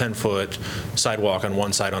lane or 10-foot sidewalk on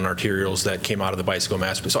one side on arterials that came out of the bicycle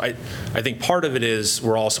master. So I think part of it is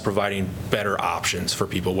we're also providing better options for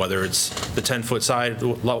people, whether it's the 10-foot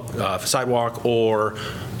sidewalk or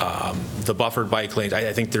the buffered bike lanes.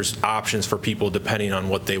 I think there's options for people depending on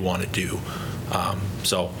what they want to do.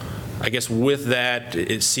 So I guess with that,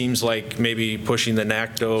 it seems like maybe pushing the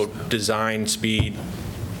NACDOT design speed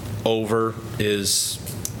over is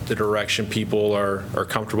the direction people are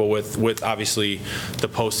comfortable with obviously the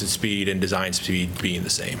posted speed and design speed being the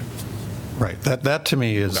same. Right. That to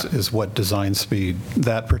me is what design speed,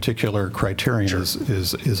 that particular criterion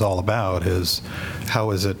is all about, is how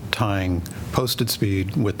is it tying posted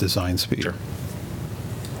speed with design speed. Sure.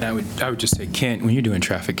 I would just say, Kent, when you're doing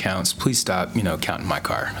traffic counts, please stop, counting my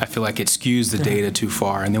car. I feel like it skews the data too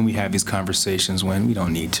far, and then we have these conversations when we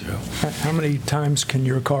don't need to. How many times can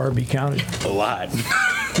your car be counted? A lot.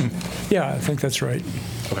 Yeah, I think that's right.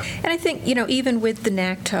 And I think, even with the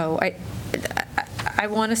NACTO, I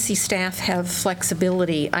want to see staff have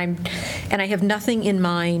flexibility. And I have nothing in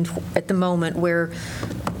mind at the moment where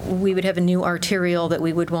we would have a new arterial that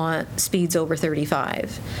we would want speeds over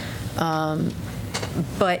 35.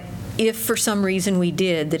 But if for some reason we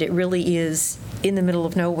did, that it really is in the middle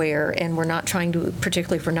of nowhere, and we're not trying to,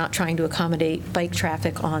 particularly if we're not trying to accommodate bike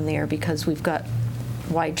traffic on there because we've got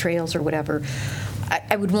wide trails or whatever,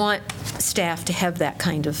 I would want staff to have that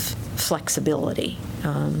kind of flexibility.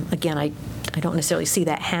 Again, I don't necessarily see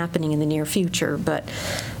that happening in the near future, but,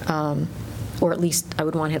 or at least I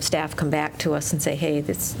would want to have staff come back to us and say, hey,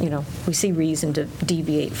 this, we see reason to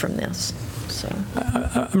deviate from this. So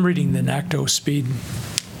I'm reading the NACDOT speed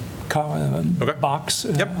box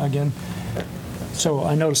again. So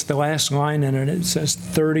I noticed the last line in it, it says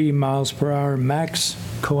 30 miles per hour max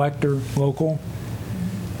collector local.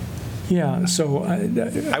 Yeah, so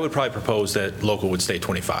I would probably propose that local would stay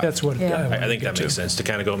 25. That's what I think that makes sense, to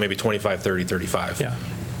kind of go maybe 25, 30, 35. Yeah.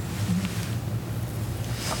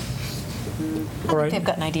 I think I've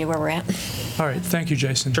got an idea where we're at. All right, thank you,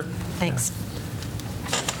 Jason. Sure. Thanks.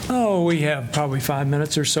 Oh, we have probably 5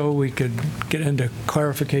 minutes or so. We could get into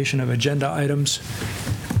clarification of agenda items.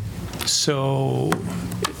 So,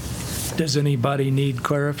 does anybody need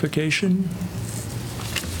clarification?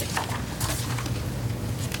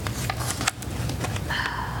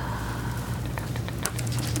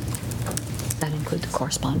 Does that include the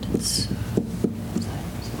correspondence?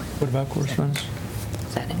 What about correspondence?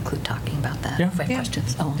 Does that include talking about that? Yeah. If I have Yeah.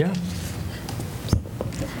 questions? Oh, Yeah.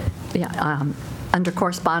 Yeah, under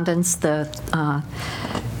correspondence, the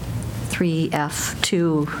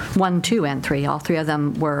 3F2, 1, 2, and 3, all three of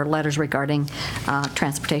them were letters regarding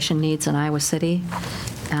transportation needs in Iowa City.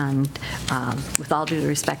 And with all due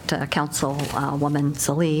respect to Councilwoman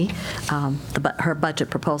Salee, her budget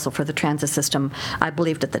proposal for the transit system, I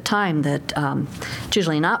believed at the time that it's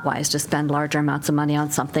usually not wise to spend larger amounts of money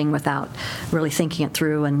on something without really thinking it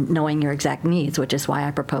through and knowing your exact needs, which is why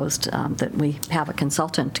I proposed that we have a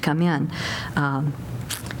consultant come in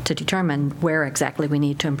to determine where exactly we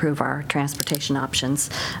need to improve our transportation options,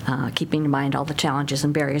 keeping in mind all the challenges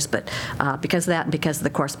and barriers. But because of that and because of the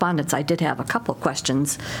correspondence, I did have a couple of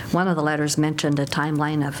questions. One of the letters mentioned a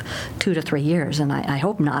timeline of 2 to 3 years, and I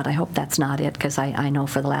hope not. I hope that's not it, because I know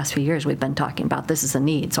for the last few years we've been talking about this as a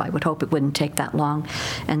need, so I would hope it wouldn't take that long.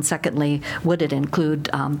 And secondly, would it include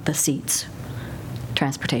the seats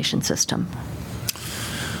transportation system?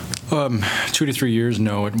 2 to 3 years,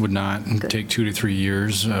 no, it would not take 2 to 3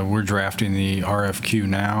 years. We're drafting the RFQ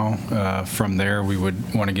now. From there, we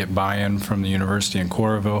would want to get buy-in from the university in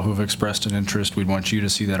Coralville who've expressed an interest. We'd want you to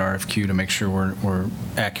see that RFQ to make sure we're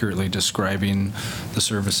accurately describing the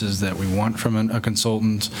services that we want from a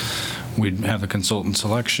consultant. We'd have the consultant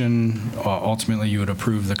selection. Ultimately, you would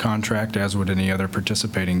approve the contract, as would any other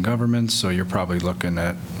participating governments. So you're probably looking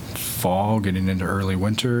at fall, getting into early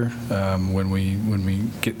winter when we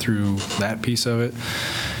get through that piece of it.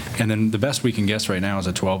 And then the best we can guess right now is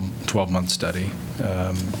a 12-month study.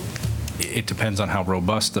 It depends on how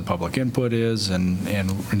robust the public input is, and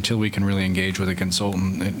until we can really engage with a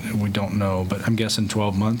consultant, we don't know. But I'm guessing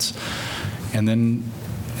 12 months. And then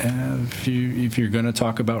if you're going to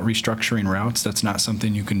talk about restructuring routes, that's not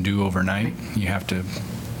something you can do overnight. You have to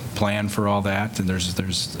plan for all that, and there's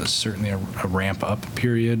certainly a ramp up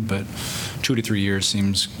period, but 2 to 3 years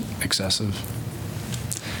seems excessive.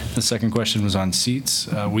 The second question was on seats.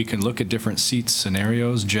 We can look at different seats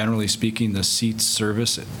scenarios. Generally speaking, the seats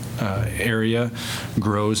service area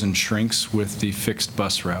grows and shrinks with the fixed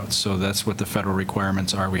bus routes. So that's what the federal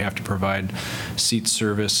requirements are. We have to provide seat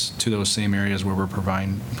service to those same areas where we're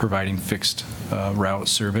providing fixed route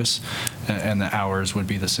service, and the hours would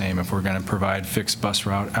be the same. If we're going to provide fixed bus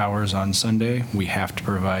route hours on Sunday, we have to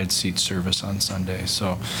provide seat service on Sunday.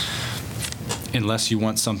 So unless you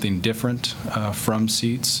want something different from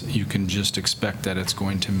seats, you can just expect that it's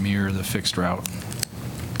going to mirror the fixed route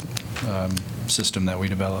system that we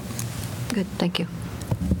develop. Good, thank you.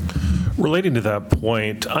 Relating to that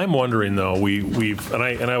point, I'm wondering though,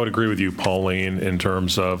 I would agree with you, Pauline, in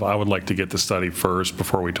terms of I would like to get the study first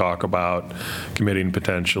before we talk about committing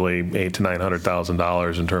potentially $800,000 to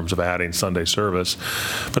 $900,000 in terms of adding Sunday service.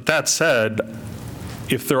 But that said,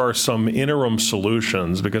 if there are some interim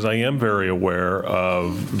solutions, because I am very aware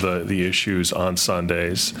of the issues on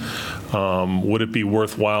Sundays, would it be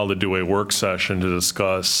worthwhile to do a work session to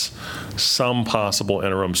discuss some possible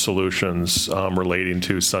interim solutions relating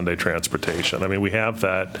to Sunday transportation? I mean, we have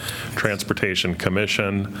that Transportation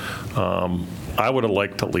Commission. I would have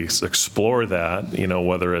liked to at least explore that,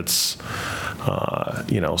 whether it's,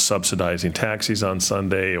 subsidizing taxis on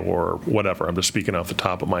Sunday or whatever. I'm just speaking off the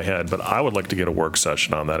top of my head, but I would like to get a work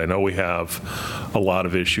session on that. I know we have a lot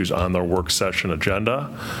of issues on the work session agenda,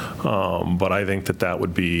 but I think that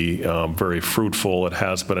would be very fruitful. It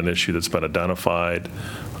has been an issue that's been identified.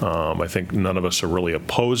 I think none of us are really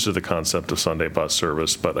opposed to the concept of Sunday bus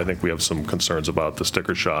service, but I think we have some concerns about the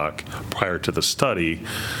sticker shock prior to the study.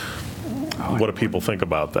 What do people think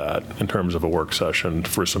about that in terms of a work session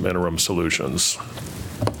for some interim solutions?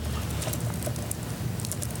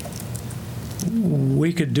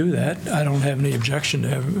 We could do that. I don't have any objection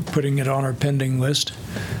to putting it on our pending list.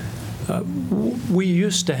 We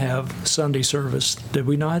used to have Sunday service, did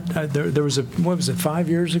we not? There was what was it, 5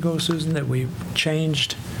 years ago, Susan, that we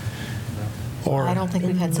changed? Or I don't think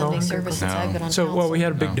we've had Sunday service since I've been on council. So, well, we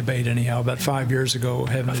had a big debate anyhow about 5 years ago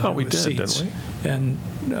having to do with seats. Didn't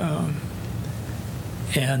we?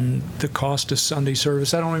 And the cost of Sunday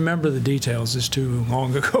service, I don't remember the details, it's too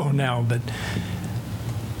long ago now, but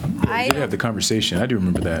We did have the conversation. I do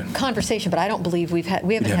remember that. Conversation, but I don't believe we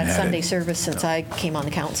haven't haven't had had Sunday it. service since I came on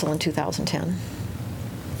the council in 2010.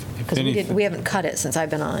 Because anything- we haven't cut it since I've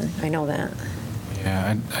been on. I know that.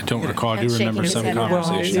 Yeah, I don't recall. I do Shaking remember his some head no.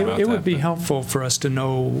 conversation about that. it would be but- helpful for us to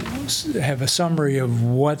know, have a summary of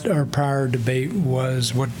what our prior debate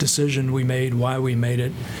was, what decision we made, why we made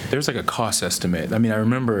it. There's like a cost estimate. I mean, I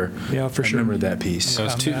remember. Yeah, for sure. I remember that piece. So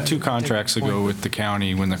it was two contracts ago with the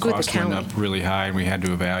county, when the With the cost went county. up really high, and we had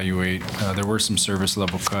to evaluate. There were some service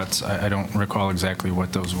level cuts. I don't recall exactly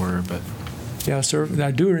what those were, but Yeah, sir,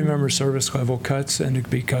 I do remember service level cuts, and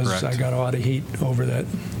because Correct. I got a lot of heat over that.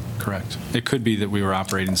 correct. It could be that we were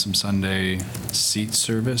operating some Sunday seat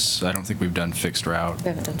service. I don't think we've done fixed route We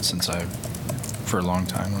haven't done since for a long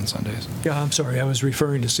time on Sundays. Yeah, I'm sorry, I was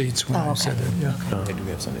referring to seats when I said it, yeah. They do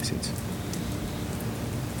have Sunday seats.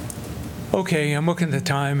 Okay, I'm looking at the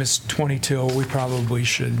time, it's 20 till, we probably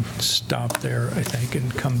should stop there, I think, and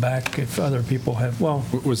come back if other people have, well,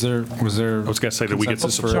 Was there? I was going to say, did we get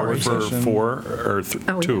consensus support for a for session? 4 or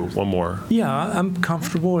Oh, 2? yeah. One more. yeah, I'm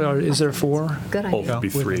comfortable, is there 4? Good Oh, idea. it'd be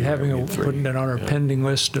With 3. having It'd be 3. putting it on our pending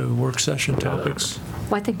list of work session topics.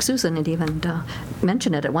 Well, I think Susan had even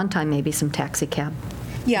mentioned it at one time, maybe some taxi cab.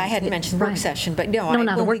 Yeah, I hadn't mentioned work Right. session, but no, No,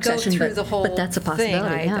 not a when we work go session, through but- the whole but that's a thing,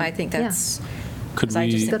 possibility, yeah. I think Yeah. that's, Could because I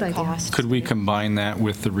just we? think Good the idea. cost. Could we combine that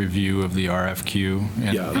with the review of the RFQ?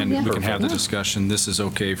 And Yeah. and Yeah. we can have the Perfect. discussion, this is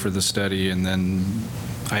okay for the study, and then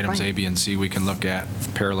items A, Right. B, and C we can look at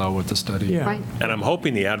parallel with the study. Yeah. Right. And I'm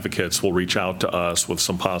hoping the advocates will reach out to us with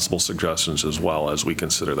some possible suggestions as well as we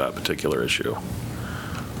consider that particular issue.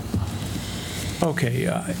 Okay,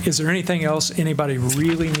 is there anything else anybody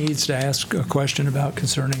really needs to ask a question about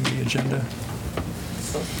concerning the agenda?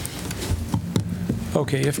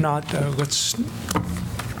 Okay, if not, let's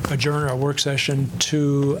adjourn our work session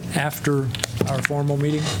to after our formal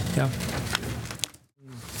meeting. Yeah.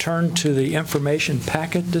 Turn to the information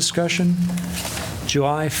packet discussion.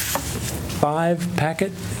 July 5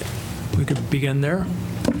 packet. We could begin there.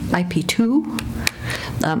 IP2,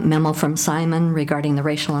 memo from Simon regarding the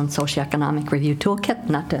Racial and Socioeconomic Review Toolkit.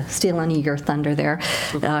 Not to steal any of your thunder there,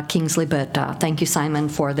 Kingsley, but thank you, Simon,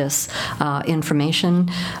 for this information.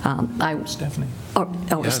 Stephanie.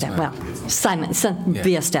 Simon,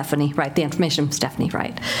 via Stephanie, right, the information from Stephanie,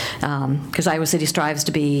 right. Because Iowa City strives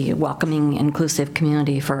to be a welcoming, inclusive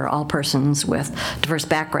community for all persons with diverse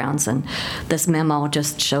backgrounds, and this memo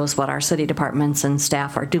just shows what our city departments and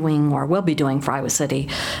staff are doing or will be doing for Iowa City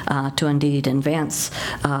to indeed advance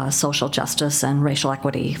social justice and racial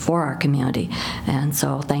equity for our community. And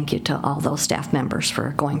so thank you to all those staff members for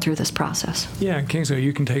going through this process. Yeah, and Kingsley,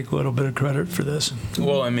 you can take a little bit of credit for this.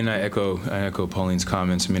 Well, I mean, I echo Pauline's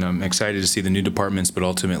comments. I mean, I'm excited to see the new departments, but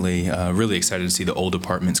ultimately really excited to see the old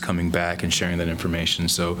departments coming back and sharing that information.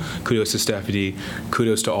 So kudos to Stephanie,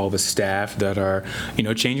 kudos to all the staff that are,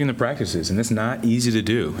 changing the practices, and it's not easy to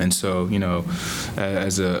do. And so,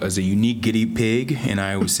 as a unique guinea pig in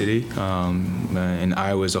Iowa City, and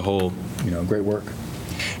Iowa as a whole, great work.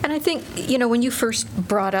 And I think, when you first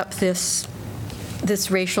brought up this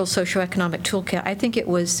racial socioeconomic toolkit, I think it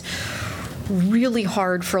was really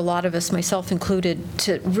hard for a lot of us, myself included,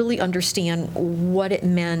 to really understand what it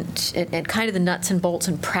meant and kind of the nuts and bolts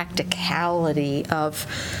and practicality of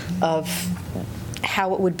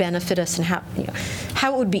how it would benefit us and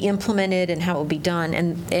how it would be implemented and how it would be done.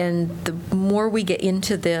 And the more we get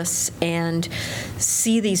into this and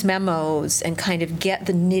see these memos and kind of get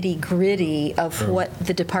the nitty-gritty of what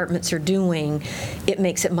the departments are doing, it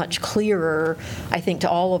makes it much clearer, I think, to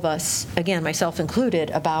all of us, again, myself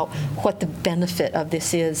included, about what the benefit of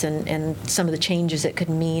this is and some of the changes it could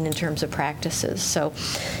mean in terms of practices. So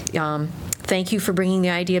thank you for bringing the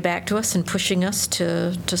idea back to us and pushing us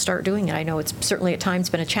to start doing it. I know it's certainly at times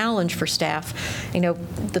been a challenge for staff.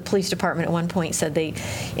 The police department at one point said they,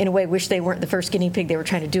 in a way, wish they weren't the first guinea pig. They were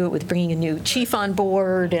trying to do it with bringing a new chief on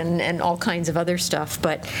board and all kinds of other stuff.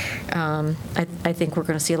 But I think we're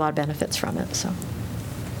going to see a lot of benefits from it. So.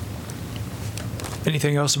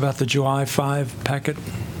 Anything else about the July 5 packet?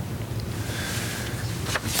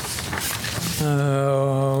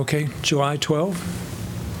 Okay, July 12.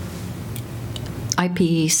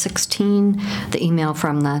 IP16, the email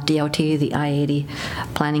from the DOT, the I-80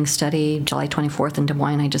 planning study, July 24th in Des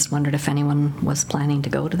Moines. I just wondered if anyone was planning to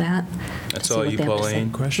go to that. That's See all what you, they have to say.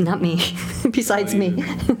 Pauline? Question? Not me, besides me.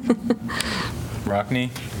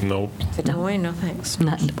 Rockney? Nope. No, thanks.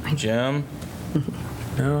 Not in Des Moines. Jim?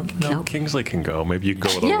 No. Nope. Kingsley can go. Maybe you can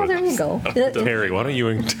go with Yeah, there you go. Terry, why don't you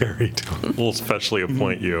and Terry do? We'll specially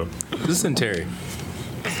appoint you. Listen, Terry.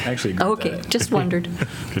 Actually, agree with Okay, that. just wondered,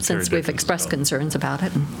 Terry since we've Dixon expressed stuff. concerns about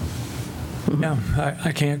it, and Yeah,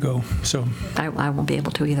 I can't go, so. I won't be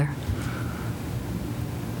able to either.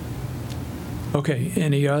 Okay,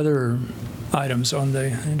 any other items on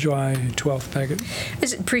the July 12th packet? I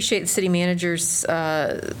just appreciate the city manager's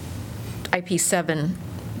IP7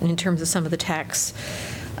 in terms of some of the tax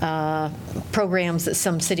programs that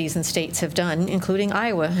some cities and states have done, including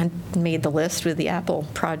Iowa, and made the list with the Apple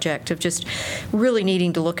project of just really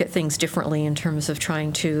needing to look at things differently in terms of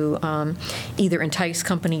trying to either entice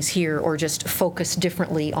companies here or just focus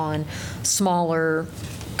differently on smaller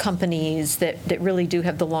companies that really do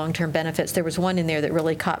have the long-term benefits. There was one in there that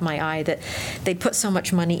really caught my eye that they put so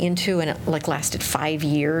much money into, and it lasted 5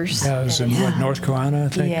 years. Yeah, it was in what, North Carolina, I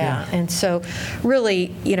think? Yeah, and so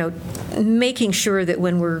really, making sure that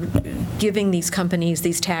when we're giving these companies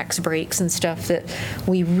these tax breaks and stuff, that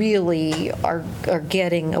we really are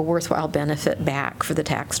getting a worthwhile benefit back for the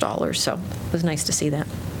tax dollars. So it was nice to see that.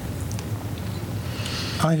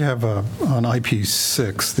 I have on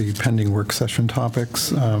IP6, the pending work session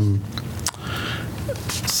topics.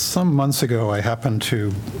 Some months ago, I happened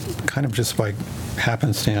to, kind of just by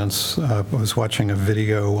happenstance, was watching a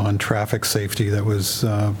video on traffic safety that was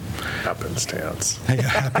Happenstance. yeah,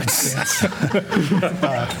 happenstance.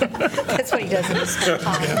 That's what he does in his spare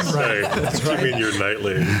time. You mean your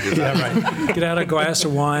nightly? Get out a glass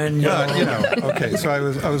of wine. Okay, so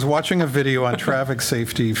I was watching a video on traffic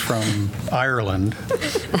safety from Ireland,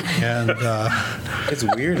 and It's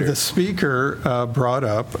weirder. the speaker brought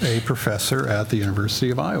up a professor at the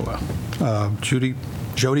University of Iowa,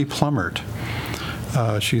 Jody Plummert.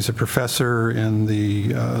 She's a professor in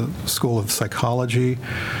the School of Psychology,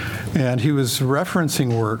 and he was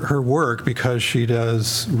referencing her work because she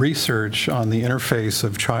does research on the interface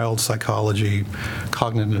of child psychology,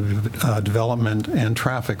 cognitive development, and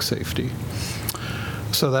traffic safety.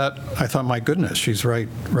 So that, I thought, my goodness, she's right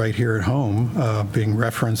here at home, being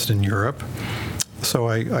referenced in Europe. So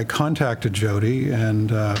I contacted Jody and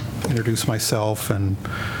introduced myself and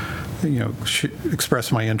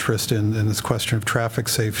expressed my interest in this question of traffic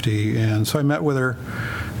safety. And so I met with her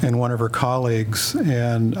and one of her colleagues,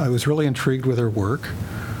 and I was really intrigued with her work.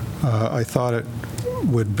 I thought it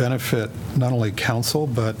would benefit not only council,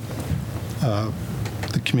 but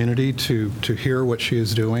the community to hear what she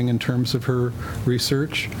is doing in terms of her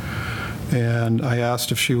research. And I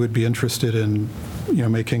asked if she would be interested in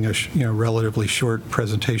making a relatively short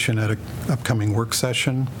presentation at an upcoming work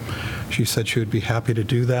session. She said she would be happy to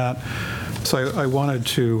do that. So I wanted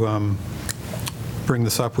to bring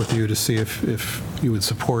this up with you to see if you would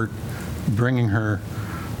support bringing her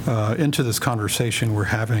into this conversation we're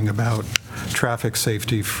having about traffic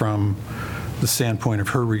safety from the standpoint of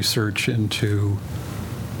her research into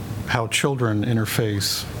how children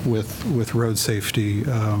interface with road safety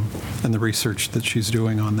and the research that she's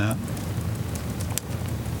doing on that.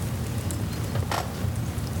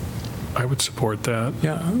 I would support that.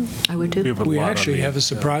 Yeah, I would We too. have a we lot on actually the- have a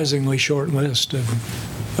surprisingly short list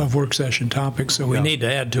of work session topics, so we Yeah. need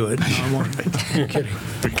to add to it. No, I'm kidding.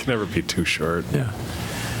 We can never be too short. Yeah.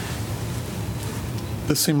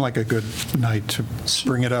 This seemed like a good night to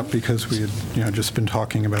bring it up because we had, just been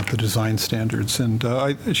talking about the design standards, and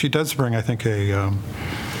she does bring, I think, a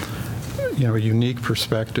unique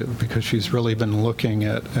perspective because she's really been looking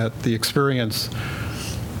at the experience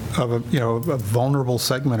of a vulnerable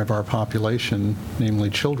segment of our population, namely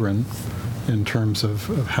children, in terms of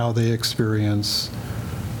how they experience,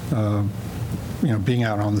 being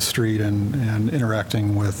out on the street and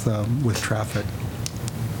interacting with traffic.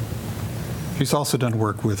 She's also done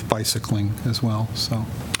work with bicycling as well, so.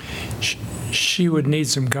 She would need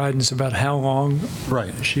some guidance about how long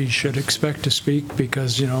Right. she should expect to speak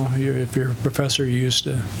because, if you're a professor, you're used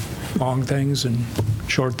to long things and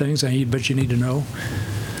short things, but you need to know.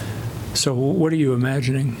 So what are you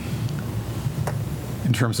imagining?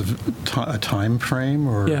 In terms of a time frame,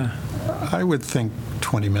 or? Yeah. I would think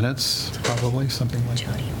 20 minutes, probably, something like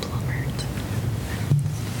that.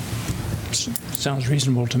 Sounds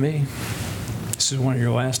reasonable to me. This is one of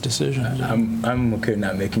your last decisions. I'm okay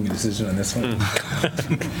not making a decision on this one.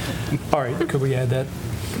 All right, could we add that?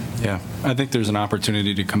 Yeah, I think there's an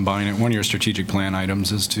opportunity to combine it. One of your strategic plan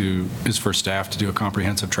items is for staff to do a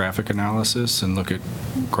comprehensive traffic analysis and look at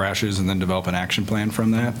crashes and then develop an action plan from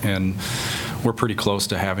that. And we're pretty close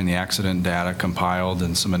to having the accident data compiled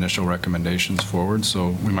and some initial recommendations forward.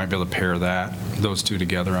 So we might be able to pair those two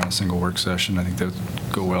together on a single work session. I think that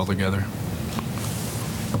would go well together.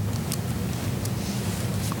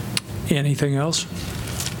 Anything else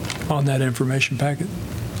on that information packet?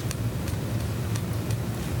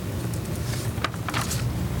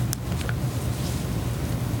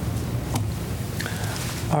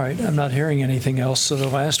 All right, I'm not hearing anything else. So the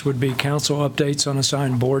last would be council updates on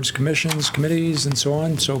assigned boards, commissions, committees, and so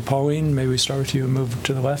on. So Pauline, may we start with you and move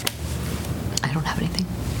to the left? I don't have anything.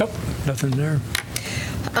 Nope, nothing there.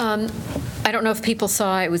 I don't know if people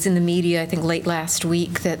saw, it was in the media, I think late last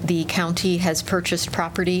week, that the county has purchased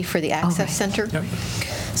property for the Access right. Center. Yep.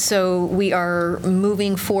 So we are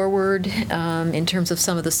moving forward in terms of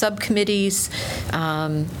some of the subcommittees,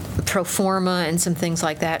 pro forma and some things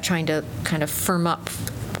like that, trying to kind of firm up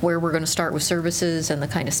where we're going to start with services and the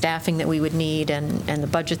kind of staffing that we would need and the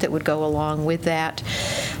budget that would go along with that.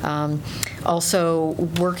 Also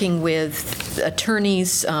working with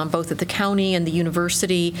attorneys, both at the county and the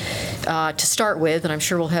university to start with, and I'm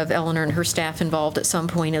sure we'll have Eleanor and her staff involved at some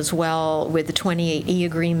point as well, with the 28E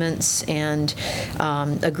agreements and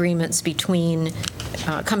agreements between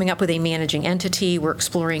coming up with a managing entity. We're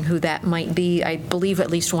exploring who that might be. I believe at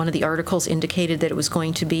least one of the articles indicated that it was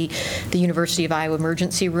going to be the University of Iowa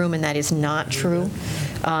Emergency Room, and that is not true.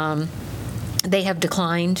 They have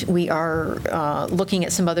declined. We are looking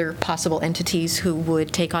at some other possible entities who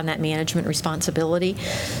would take on that management responsibility.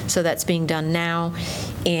 So that's being done now.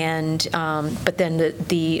 And but then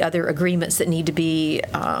the other agreements that need to be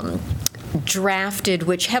drafted,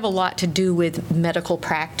 which have a lot to do with medical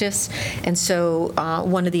practice. And so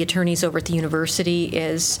one of the attorneys over at the university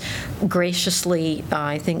is graciously,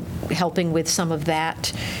 I think, helping with some of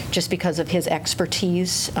that just because of his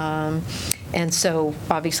expertise. And so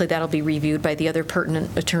obviously that'll be reviewed by the other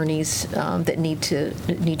pertinent attorneys that need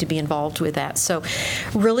to be involved with that. So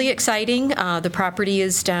really exciting. The property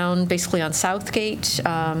is down basically on Southgate.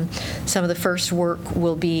 Some of the first work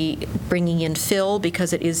will be bringing in fill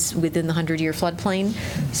because it is within the 100-year floodplain.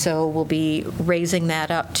 So we'll be raising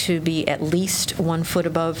that up to be at least 1 foot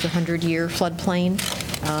above the 100-year floodplain.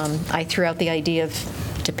 I threw out the idea of,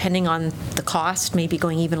 depending on the cost, maybe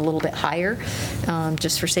going even a little bit higher,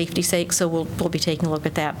 just for safety's sake. So we'll be taking a look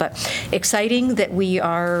at that. But exciting that we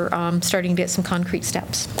are starting to get some concrete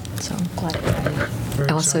steps. So I'm glad. Very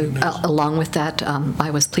Also, exciting news. along with that,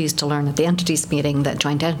 I was pleased to learn at the entities meeting, that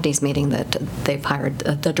joint entities meeting, that they've hired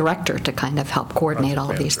the director to kind of help coordinate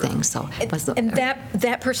all of these things. So it was And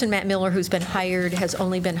that person, Matt Miller, who's been hired, has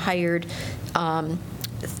only been hired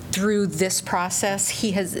through this process.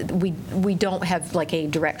 We don't have like a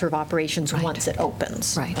director of operations Right. once it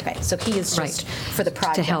opens. Right. Okay, so he is just Right. for the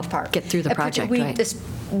project To help part. get through the project, right.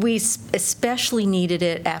 We especially needed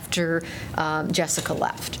it after Jessica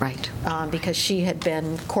left. Right. Because she had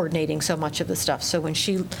been coordinating so much of the stuff. So when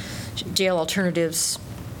Jail Alternatives,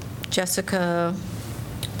 Jessica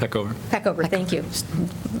Peckover, thank you.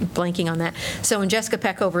 Blanking on that. So when Jessica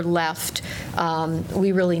Peckover left,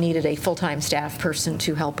 we really needed a full-time staff person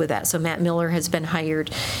to help with that. So Matt Miller has been hired,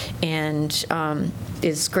 and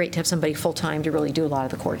it's great to have somebody full-time to really do a lot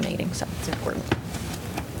of the coordinating, so it's important.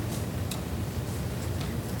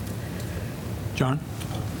 John?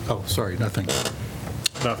 Oh, sorry, nothing.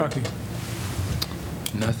 Bucky?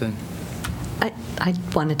 Nothing. I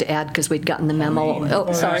wanted to add, because we'd gotten the memo.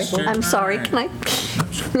 Oh, sorry. I'm sorry. Can I?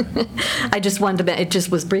 I just wanted to, it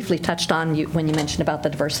just was briefly touched on when you mentioned about the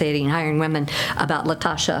diversity and hiring women, about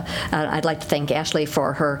Latasha. I'd like to thank Ashley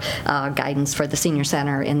for her guidance for the senior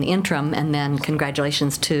center in the interim, and then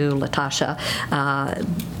congratulations to Latasha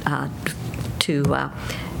to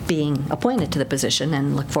being appointed to the position,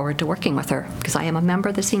 and look forward to working with her, because I am a member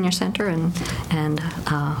of the senior center and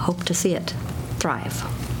hope to see it thrive.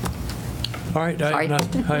 All right, I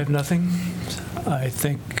have nothing. I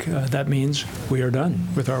think that means we are done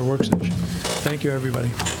with our work session. Thank you, everybody.